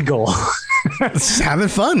your end goal? It's just having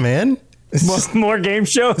fun, man. More game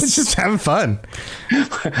shows? It's just having fun.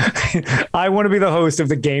 I want to be the host of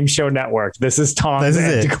the Game Show Network. This is Tom's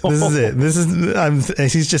end goal.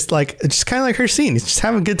 He's just kind of like her scene. He's just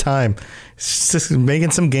having a good time. He's just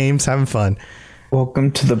making some games, having fun.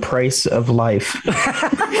 Welcome to the price of life.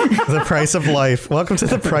 The price of life. Welcome to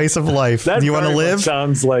the price of life. Do you want to live?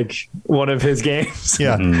 Sounds like one of his games.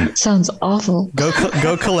 Yeah. Sounds awful. Go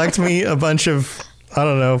collect me a bunch of, I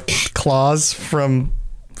don't know, claws from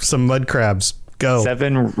some mud crabs. Go.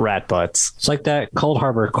 7 rat butts. It's like that Cold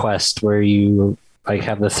Harbor quest where you like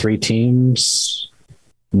have the 3 teams.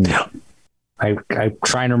 I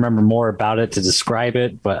try and remember more about it to describe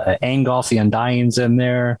it, but Angolf the Undying's in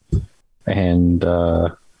there, and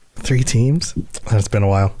 3 teams. That's been a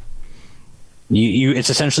while. It's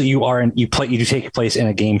essentially you take place in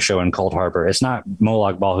a game show in Cold Harbor. It's not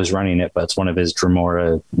Molag Bal who's running it, but it's one of his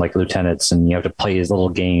Dremora like lieutenants, and you have to play his little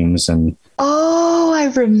games. And oh, I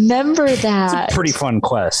remember that. It's a pretty fun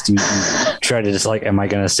quest. You try to just like, am I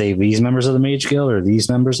going to save these members of the Mage Guild or these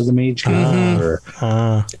members of the Mage Guild?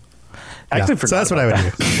 actually So that's what I would do.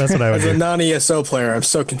 That's what I would As a do. non-ESO player, I'm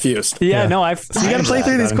so confused. Yeah, no, You got to play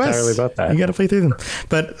through these quests. Entirely about that. You got to play through them.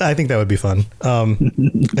 But I think that would be fun.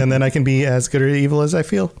 And then I can be as good or evil as I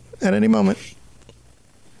feel at any moment.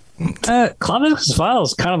 Clavicus Vile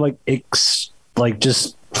is kind of like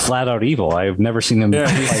just flat out evil. I've never seen him.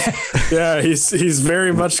 He's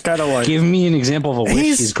very much kind of like. Give me an example of a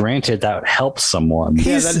wish he's granted that helps someone.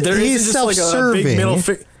 He's self-serving.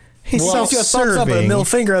 He's Well, a thumbs up and a middle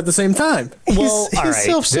finger at the same time. He's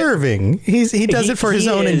self-serving. He does it for his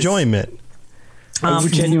own enjoyment. I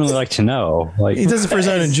would genuinely like to know. Like he does it for his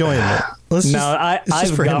own enjoyment.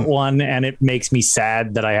 I've got one, and it makes me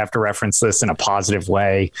sad that I have to reference this in a positive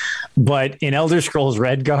way. But in Elder Scrolls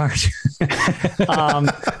Redguard,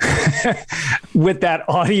 with that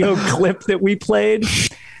audio clip that we played,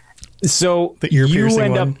 so you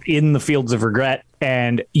end up in the Fields of Regret,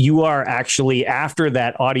 and you are actually, after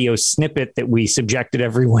that audio snippet that we subjected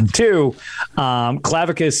everyone to,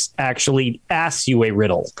 Clavicus actually asks you a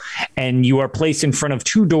riddle, and you are placed in front of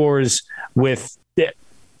two doors with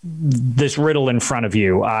this riddle in front of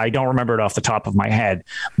you. I don't remember it off the top of my head,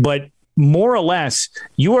 but more or less,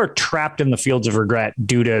 you are trapped in the Fields of Regret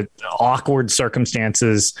due to awkward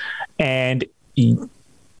circumstances. And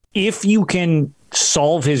if you can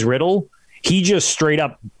solve his riddle, he just straight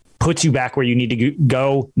up puts you back where you need to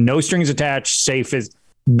go. No strings attached, safe as,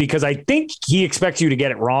 because I think he expects you to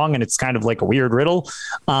get it wrong. And it's kind of like a weird riddle.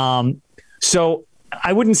 So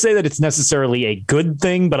I wouldn't say that it's necessarily a good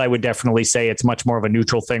thing, but I would definitely say it's much more of a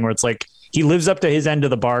neutral thing where it's like he lives up to his end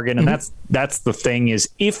of the bargain. And that's the thing, is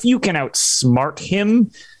if you can outsmart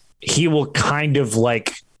him, he will kind of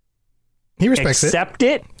like he respects accept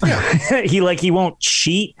it. Yeah. he won't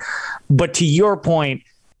cheat. But to your point,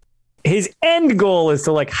 his end goal is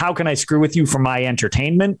to like, how can I screw with you for my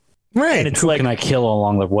entertainment? Right. And it's who like, can I kill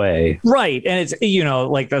along the way? Right. And it's,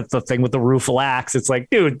 like that's the thing with the rueful axe. It's like,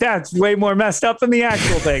 dude, that's way more messed up than the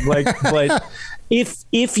actual thing. Like, but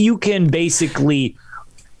if you can basically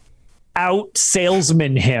out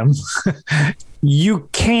salesman him, you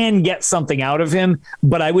can get something out of him.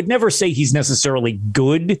 But I would never say he's necessarily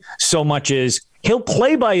good so much as he'll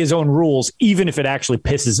play by his own rules, even if it actually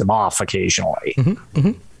pisses him off occasionally. Mm-hmm.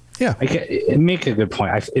 Mm-hmm. Yeah, make a good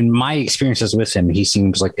point. In my experiences with him, he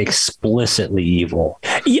seems like explicitly evil.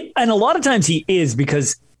 Yeah, and a lot of times he is,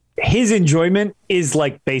 because his enjoyment is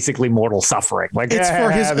like basically mortal suffering. Like it's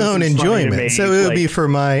for his own enjoyment. So it would be for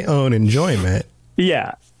my own enjoyment.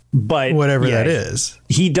 Yeah, but whatever that is,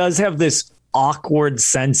 he does have this awkward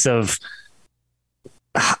sense of,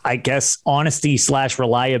 I guess, honesty /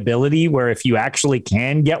 reliability, where if you actually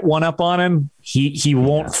can get one up on him, he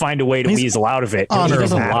won't find a way to weasel out of it. He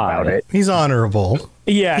doesn't lie about it. He's honorable.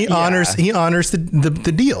 Yeah, he honors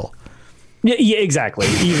the deal. Yeah, exactly.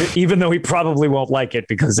 Even though he probably won't like it,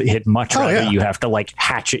 because he'd much rather you have to like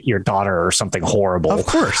hatchet your daughter or something horrible. Of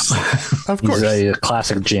course, of course. He's a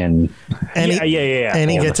classic Jinn. And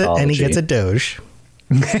And he gets a doge.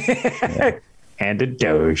 And a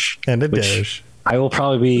doge. And a doge. I will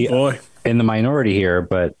probably be in the minority here,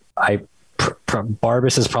 but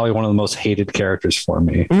Barbas is probably one of the most hated characters for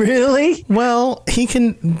me. Really? Well, he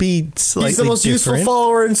can be slightly He's the most different. useful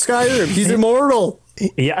follower in Skyrim. He's immortal.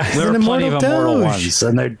 Yeah, there are plenty of immortal ones,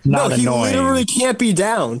 and they're not annoying. He literally can't be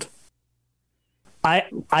downed.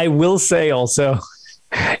 I will say also,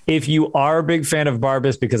 if you are a big fan of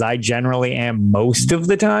Barbas, because I generally am most of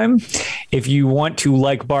the time, if you want to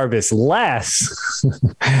like Barbas less,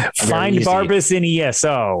 find Barbas in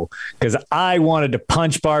ESO, because I wanted to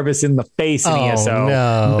punch Barbas in the face in ESO.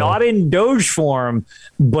 No. Not in Doge form,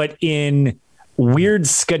 but in weird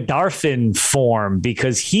Scadarfin form,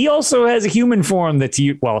 because he also has a human form that's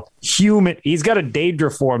human. He's got a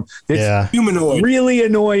Daedra form that's humanoid, really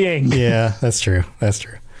annoying. Yeah, that's true. That's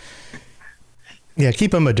true. Yeah,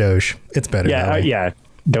 keep him a Doge. It's better. Yeah,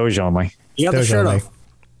 Doge only. You got the shirt off.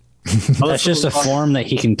 That's just a form that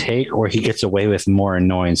he can take, or he gets away with more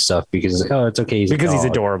annoying stuff because it's okay. He's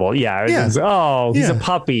adorable. Yeah. He's a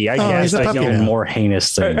puppy. I guess he's a puppy. More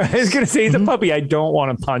heinous things. I was going to say he's a puppy. I don't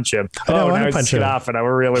want to punch him. I don't want to punch him. Off, and I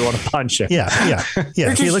really want to punch him. Yeah.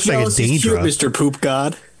 He looks like a Daedra. Mr. Poop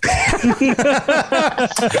God.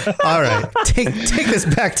 All right, take this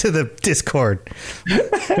back to the Discord.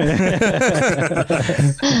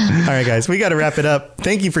 All right, guys, we got to wrap it up.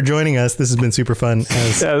 Thank you for joining us. This has been super fun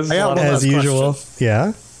as usual. Question.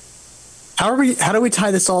 Yeah. How do we tie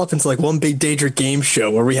this all up into like one big Daedric game show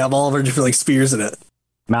where we have all of our different like spears in it?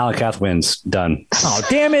 Malakath wins. Done. Oh,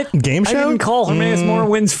 damn it. Game show? I didn't call Hermaeus Mora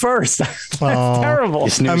wins first. That's terrible.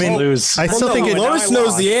 Lose. I still think Lois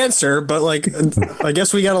knows the answer, but like, I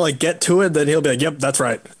guess we got to like get to it. Then he'll be like, yep, that's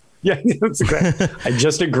right. Yeah, that's correct. I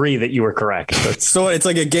just agree that you were correct. So it's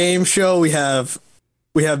like a game show. We have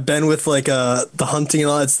Ben with like the hunting and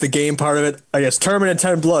all. It's the game part of it. I guess Tournament of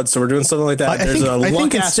 10 Blood. So we're doing something like that. There's a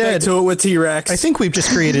luck aspect to it with T-Rex. I think we've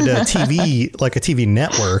just created a TV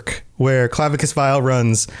network where Clavicus Vile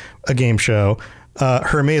runs a game show.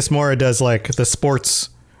 Hermaeus Mora does like the sports,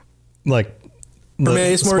 like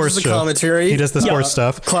Hermaeus Mora does the commentary. He does the sports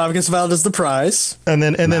stuff. Clavicus Vile does the prize. And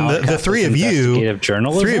then the three of you,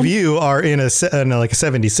 are in a 70s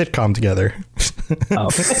sitcom together. Oh.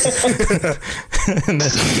 and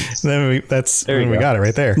then we got it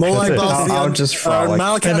right there. I'll just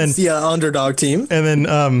Malakat's the underdog team. And then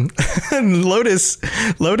and Lotus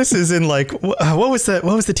is in like what was the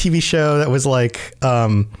TV show that was like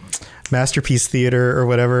Masterpiece Theater or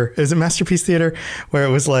whatever? Is it Masterpiece Theater where it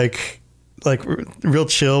was like real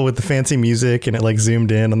chill with the fancy music and it like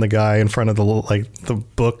zoomed in on the guy in front of the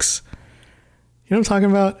books? You know what I'm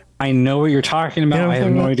talking about? I know what you're talking about. I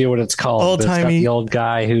have no idea what it's called. Old-timey. The old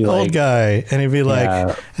guy who and he'd be like,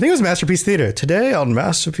 I think it was Masterpiece Theater. Today on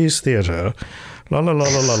Masterpiece Theater. La la la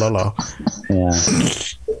la la la la. Yeah.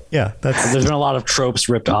 Yeah. There's been a lot of tropes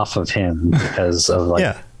ripped off of him because of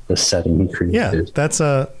the setting he created.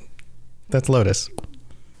 Yeah. That's Lotus.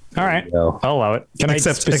 All right. I'll allow it. Can I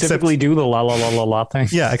specifically do the la la la la la thing?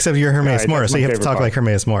 Yeah, except you're Hermaeus Mora, so you have to talk like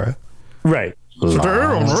Hermaeus Mora. Right. No,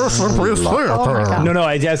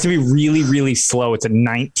 it has to be really, really slow. It's a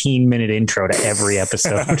 19-minute intro to every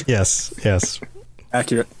episode. Yes.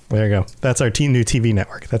 Accurate. There you go. That's our new TV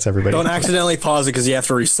network. That's everybody. Don't accidentally pause it because you have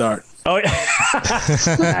to restart. Oh, yeah.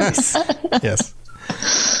 Nice. Yes.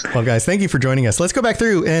 Well, guys, thank you for joining us. Let's go back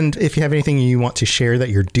through. And if you have anything you want to share that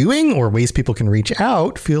you're doing or ways people can reach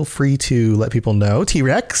out, feel free to let people know.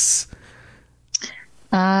 T-Rex.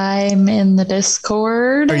 I'm in the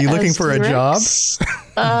Discord. Are you looking for T-Rex.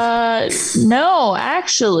 a job? No,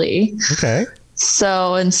 actually. Okay.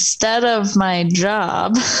 So instead of my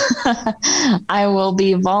job, I will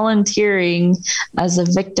be volunteering as a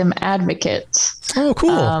victim advocate. Oh,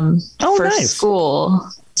 cool. For school.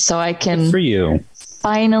 So I can for you.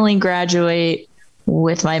 Finally graduate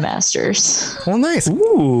with my master's. Oh, nice.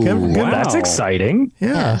 Ooh, good, wow. That's exciting. Yeah.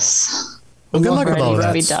 Yes. Well, good luck with all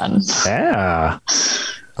that. Be done. Yeah.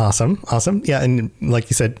 Awesome. Yeah. And like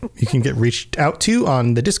you said, you can get reached out to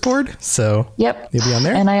on the Discord. So yep. You'll be on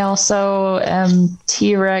there. And I also am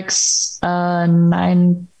T-Rex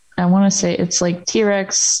 9. I want to say it's like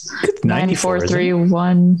T-Rex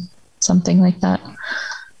 9431, something like that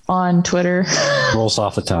on Twitter. Rolls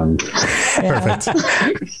off the tongue. Yeah.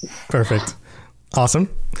 Perfect. Awesome.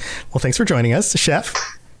 Well, thanks for joining us, Chef.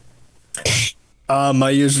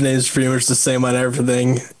 My username is pretty much the same on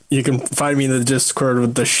everything. You can find me in the Discord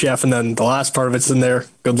with the chef, and then the last part of it's in there.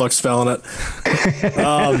 Good luck spelling it.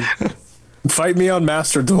 Fight me on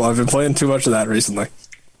Master Duel. I've been playing too much of that recently.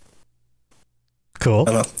 Cool.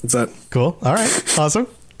 I know. That's it. Cool. All right. Awesome.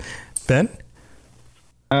 Ben?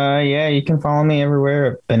 Yeah, you can follow me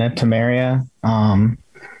everywhere at Bennett Tamaria.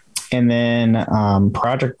 And then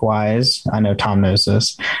project-wise, I know Tom knows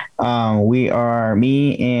this. We are,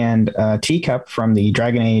 me and Teacup from the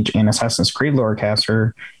Dragon Age and Assassin's Creed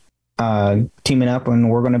Lorecaster, teaming up, and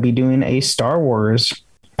we're going to be doing a Star Wars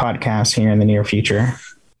podcast here in the near future.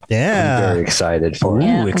 Yeah. I'm very excited for it.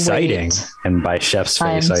 Ooh, exciting. Wait. And by Chef's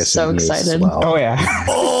face, I'm I so excited. Well. Oh, yeah.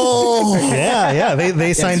 Oh, yeah.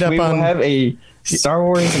 They signed up we on... will have a Star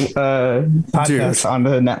Wars podcast on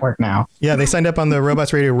the network now. Yeah, they signed up on the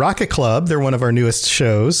Robots Radio Rocket Club. They're one of our newest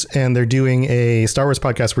shows, and they're doing a Star Wars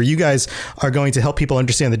podcast where you guys are going to help people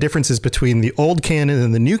understand the differences between the old canon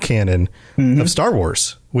and the new canon of Star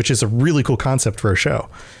Wars, which is a really cool concept for a show.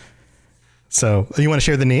 So you want to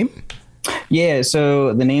share the name? Yeah,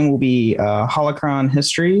 so the name will be Holocron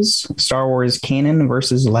Histories, Star Wars Canon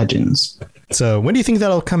versus Legends. So when do you think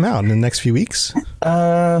that'll come out? In the next few weeks?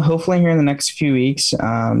 Hopefully here in the next few weeks.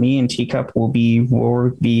 Me and Teacup will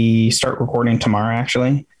be start recording tomorrow,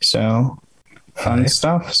 actually. So fun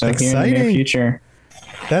stuff. So exciting. Here in the near future.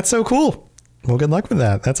 That's so cool. Well, good luck with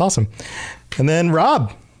that. That's awesome. And then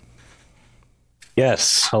Rob.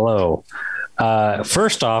 Yes. Hello.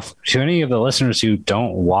 First off, to any of the listeners who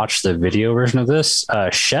don't watch the video version of this,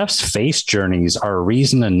 Chef's face journeys are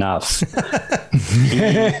reason enough.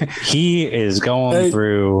 he is going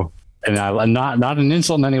through, and not an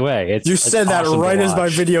insult in any way. You said that awesome right as my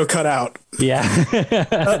video cut out. Yeah.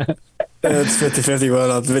 It's 50-50 when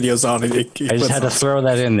the video's on. I just had to throw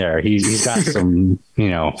that in there. He's got some,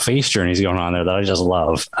 face journeys going on there that I just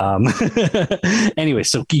love. Anyway,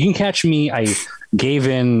 so you can catch me. I gave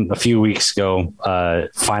in a few weeks ago,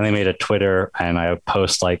 finally made a Twitter, and I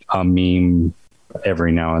post like a meme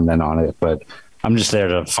every now and then on it. But I'm just there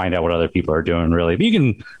to find out what other people are doing, really. But you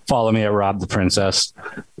can follow me at Rob the Princess.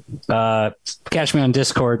 Catch me on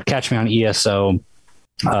Discord. Catch me on ESO.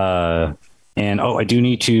 And I do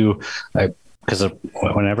need to, because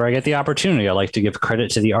whenever I get the opportunity, I like to give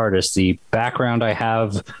credit to the artist. The background I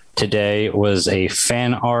have today was a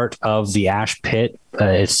fan art of the Ash Pit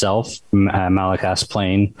itself, Malakas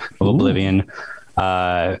Plain of Oblivion.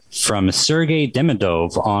 From Sergei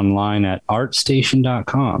Demidov online at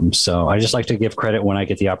artstation.com. So I just like to give credit when I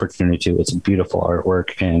get the opportunity to. It's a beautiful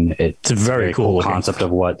artwork, and it's a very cool concept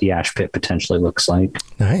of what the Ash Pit potentially looks like.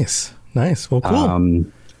 Nice. Well, cool.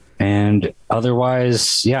 And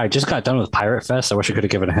otherwise, I just got done with Pirate Fest. I wish I could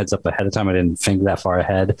have given a heads up ahead of time. I didn't think that far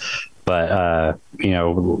ahead. But,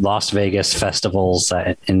 Las Vegas festivals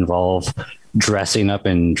that involve dressing up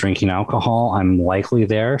and drinking alcohol, I'm likely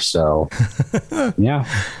there. So, yeah.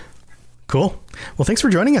 Cool. Well, thanks for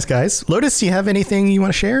joining us, guys. Lotus, do you have anything you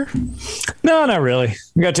want to share? No, not really.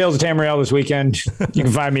 We got Tales of Tamriel this weekend. You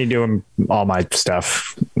can find me doing all my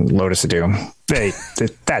stuff. Lotus of Doom. Hey,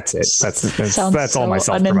 that's it. That's all my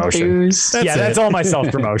self-promotion. That's all my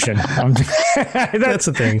self-promotion. That's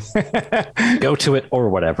the thing. Go to it or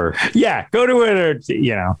whatever. Yeah, go to it or,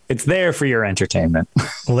 it's there for your entertainment.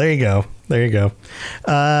 Well, there you go.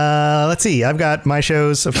 Let's see. I've got my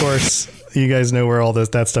shows, of course. You guys know where all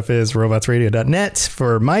that stuff is, robotsradio.net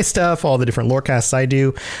for my stuff, all the different lorecasts I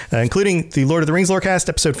do, including the Lord of the Rings lorecast.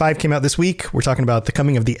 Episode 5 came out this week. We're talking about the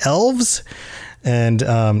coming of the elves. And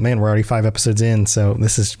we're already 5 episodes in, so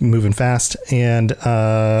this is moving fast. And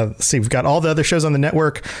see, we've got all the other shows on the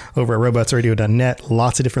network over at robotsradio.net.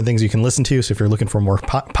 Lots of different things you can listen to. So if you're looking for more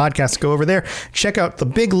podcasts, go over there. Check out the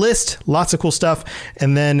big list. Lots of cool stuff.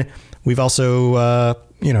 And then we've also,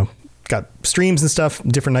 got streams and stuff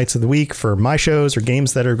different nights of the week for my shows or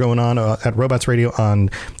games that are going on at Robots Radio on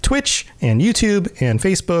Twitch and YouTube and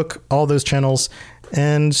Facebook, all those channels,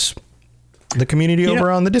 and the community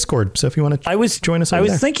over on the Discord. So if you want to join us over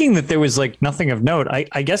there. Thinking that there was nothing of note.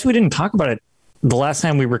 I guess we didn't talk about it the last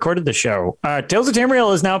time we recorded the show. Tales of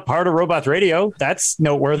Tamriel is now part of Robots Radio. That's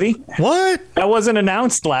noteworthy. What? That wasn't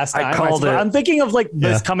announced last time. I'm thinking of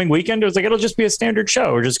this coming weekend. It was it'll just be a standard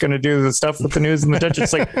show. We're just going to do the stuff with the news and the touch.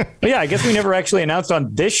 It's but I guess we never actually announced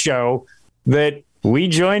on this show that we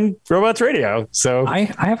joined Robots Radio. So I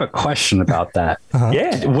have a question about that.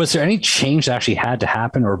 Yeah. Was there any change that actually had to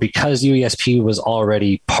happen, or because UESP was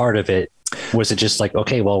already part of it, was it just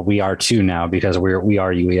okay, well, we are too now because we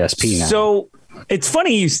are UESP now? So it's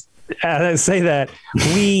funny you say that.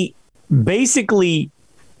 We basically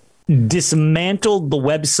dismantled the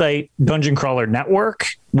website Dungeon Crawler Network,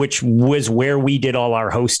 which was where we did all our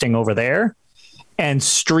hosting over there, and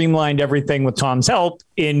streamlined everything with Tom's help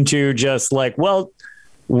into just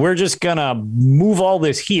we're just gonna move all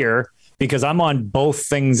this here because I'm on both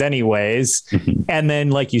things anyways. Mm-hmm. And then,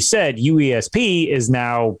 like you said, UESP is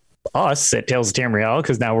now us at Tales of Tamriel,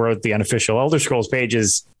 because now we're at the unofficial Elder Scrolls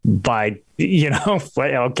pages by,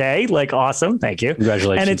 okay, awesome. Thank you.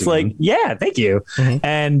 Congratulations. And it's again. thank you. Mm-hmm.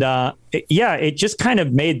 And it just kind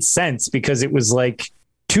of made sense because it was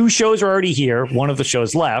 2 shows are already here. One of the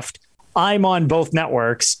shows left. I'm on both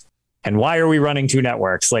networks. And why are we running 2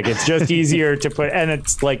 networks? It's just easier to put, and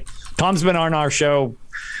it's Tom's been on our show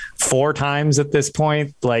 4 times at this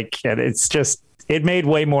point. And it's just, it made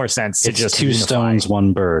way more sense to just 2 stones,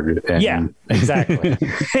 1 bird. Yeah, exactly.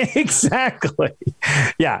 Exactly.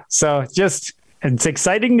 Yeah. So it's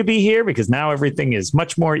exciting to be here because now everything is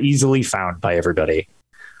much more easily found by everybody.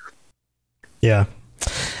 Yeah.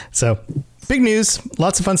 So big news,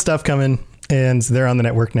 lots of fun stuff coming, and they're on the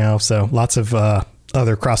network now. So lots of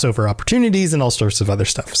other crossover opportunities and all sorts of other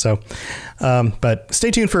stuff. So, but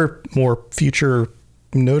stay tuned for more future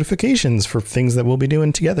notifications for things that we'll be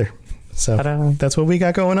doing together. So that's what we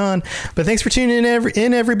got going on. But thanks for tuning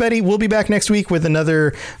in, everybody. We'll be back next week with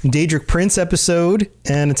another Daedric Prince episode.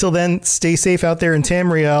 And until then, stay safe out there in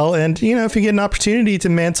Tamriel. And, if you get an opportunity to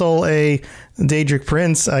mantle a Daedric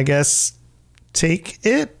Prince, I guess take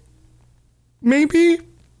it, maybe.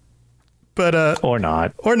 But or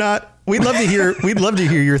not. We'd love to hear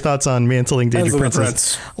your thoughts on mantling Daedric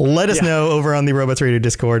Princes. Let us know over on the Robots Radio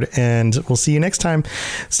Discord, and we'll see you next time.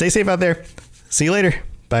 Stay safe out there. See you later.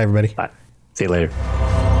 Bye, everybody. Bye. See you later.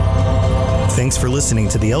 Thanks for listening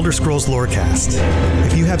to the Elder Scrolls Lorecast.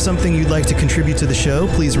 If you have something you'd like to contribute to the show,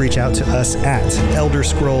 please reach out to us at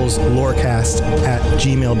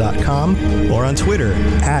elderscrollslorecast@gmail.com or on Twitter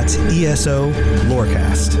 @ESO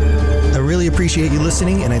Lorecast. I really appreciate you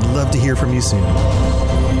listening, and I'd love to hear from you soon.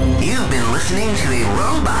 You've been listening to a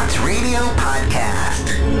Robots Radio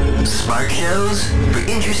podcast. Smart shows for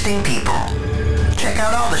interesting people. Check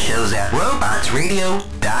out all the shows at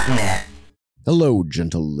robotsradio.net. Hello,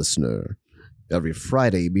 gentle listener. Every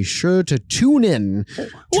Friday, be sure to tune in.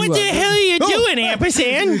 What the hell are you doing,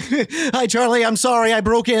 Ampersand? Hi, Charlie. I'm sorry I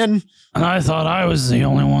broke in. I thought I was the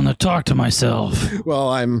only one that talked to myself. Well,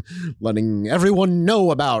 I'm letting everyone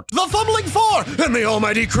know about the Fumbling Four and the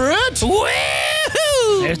Almighty Crit.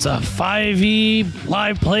 Woohoo! It's a 5e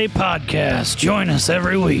live play podcast. Join us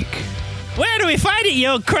every week. Where do we find it, you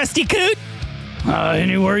old crusty coot?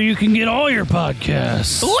 Anywhere you can get all your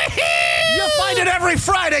podcasts. Woohoo! You find it every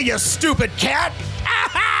Friday, you stupid cat.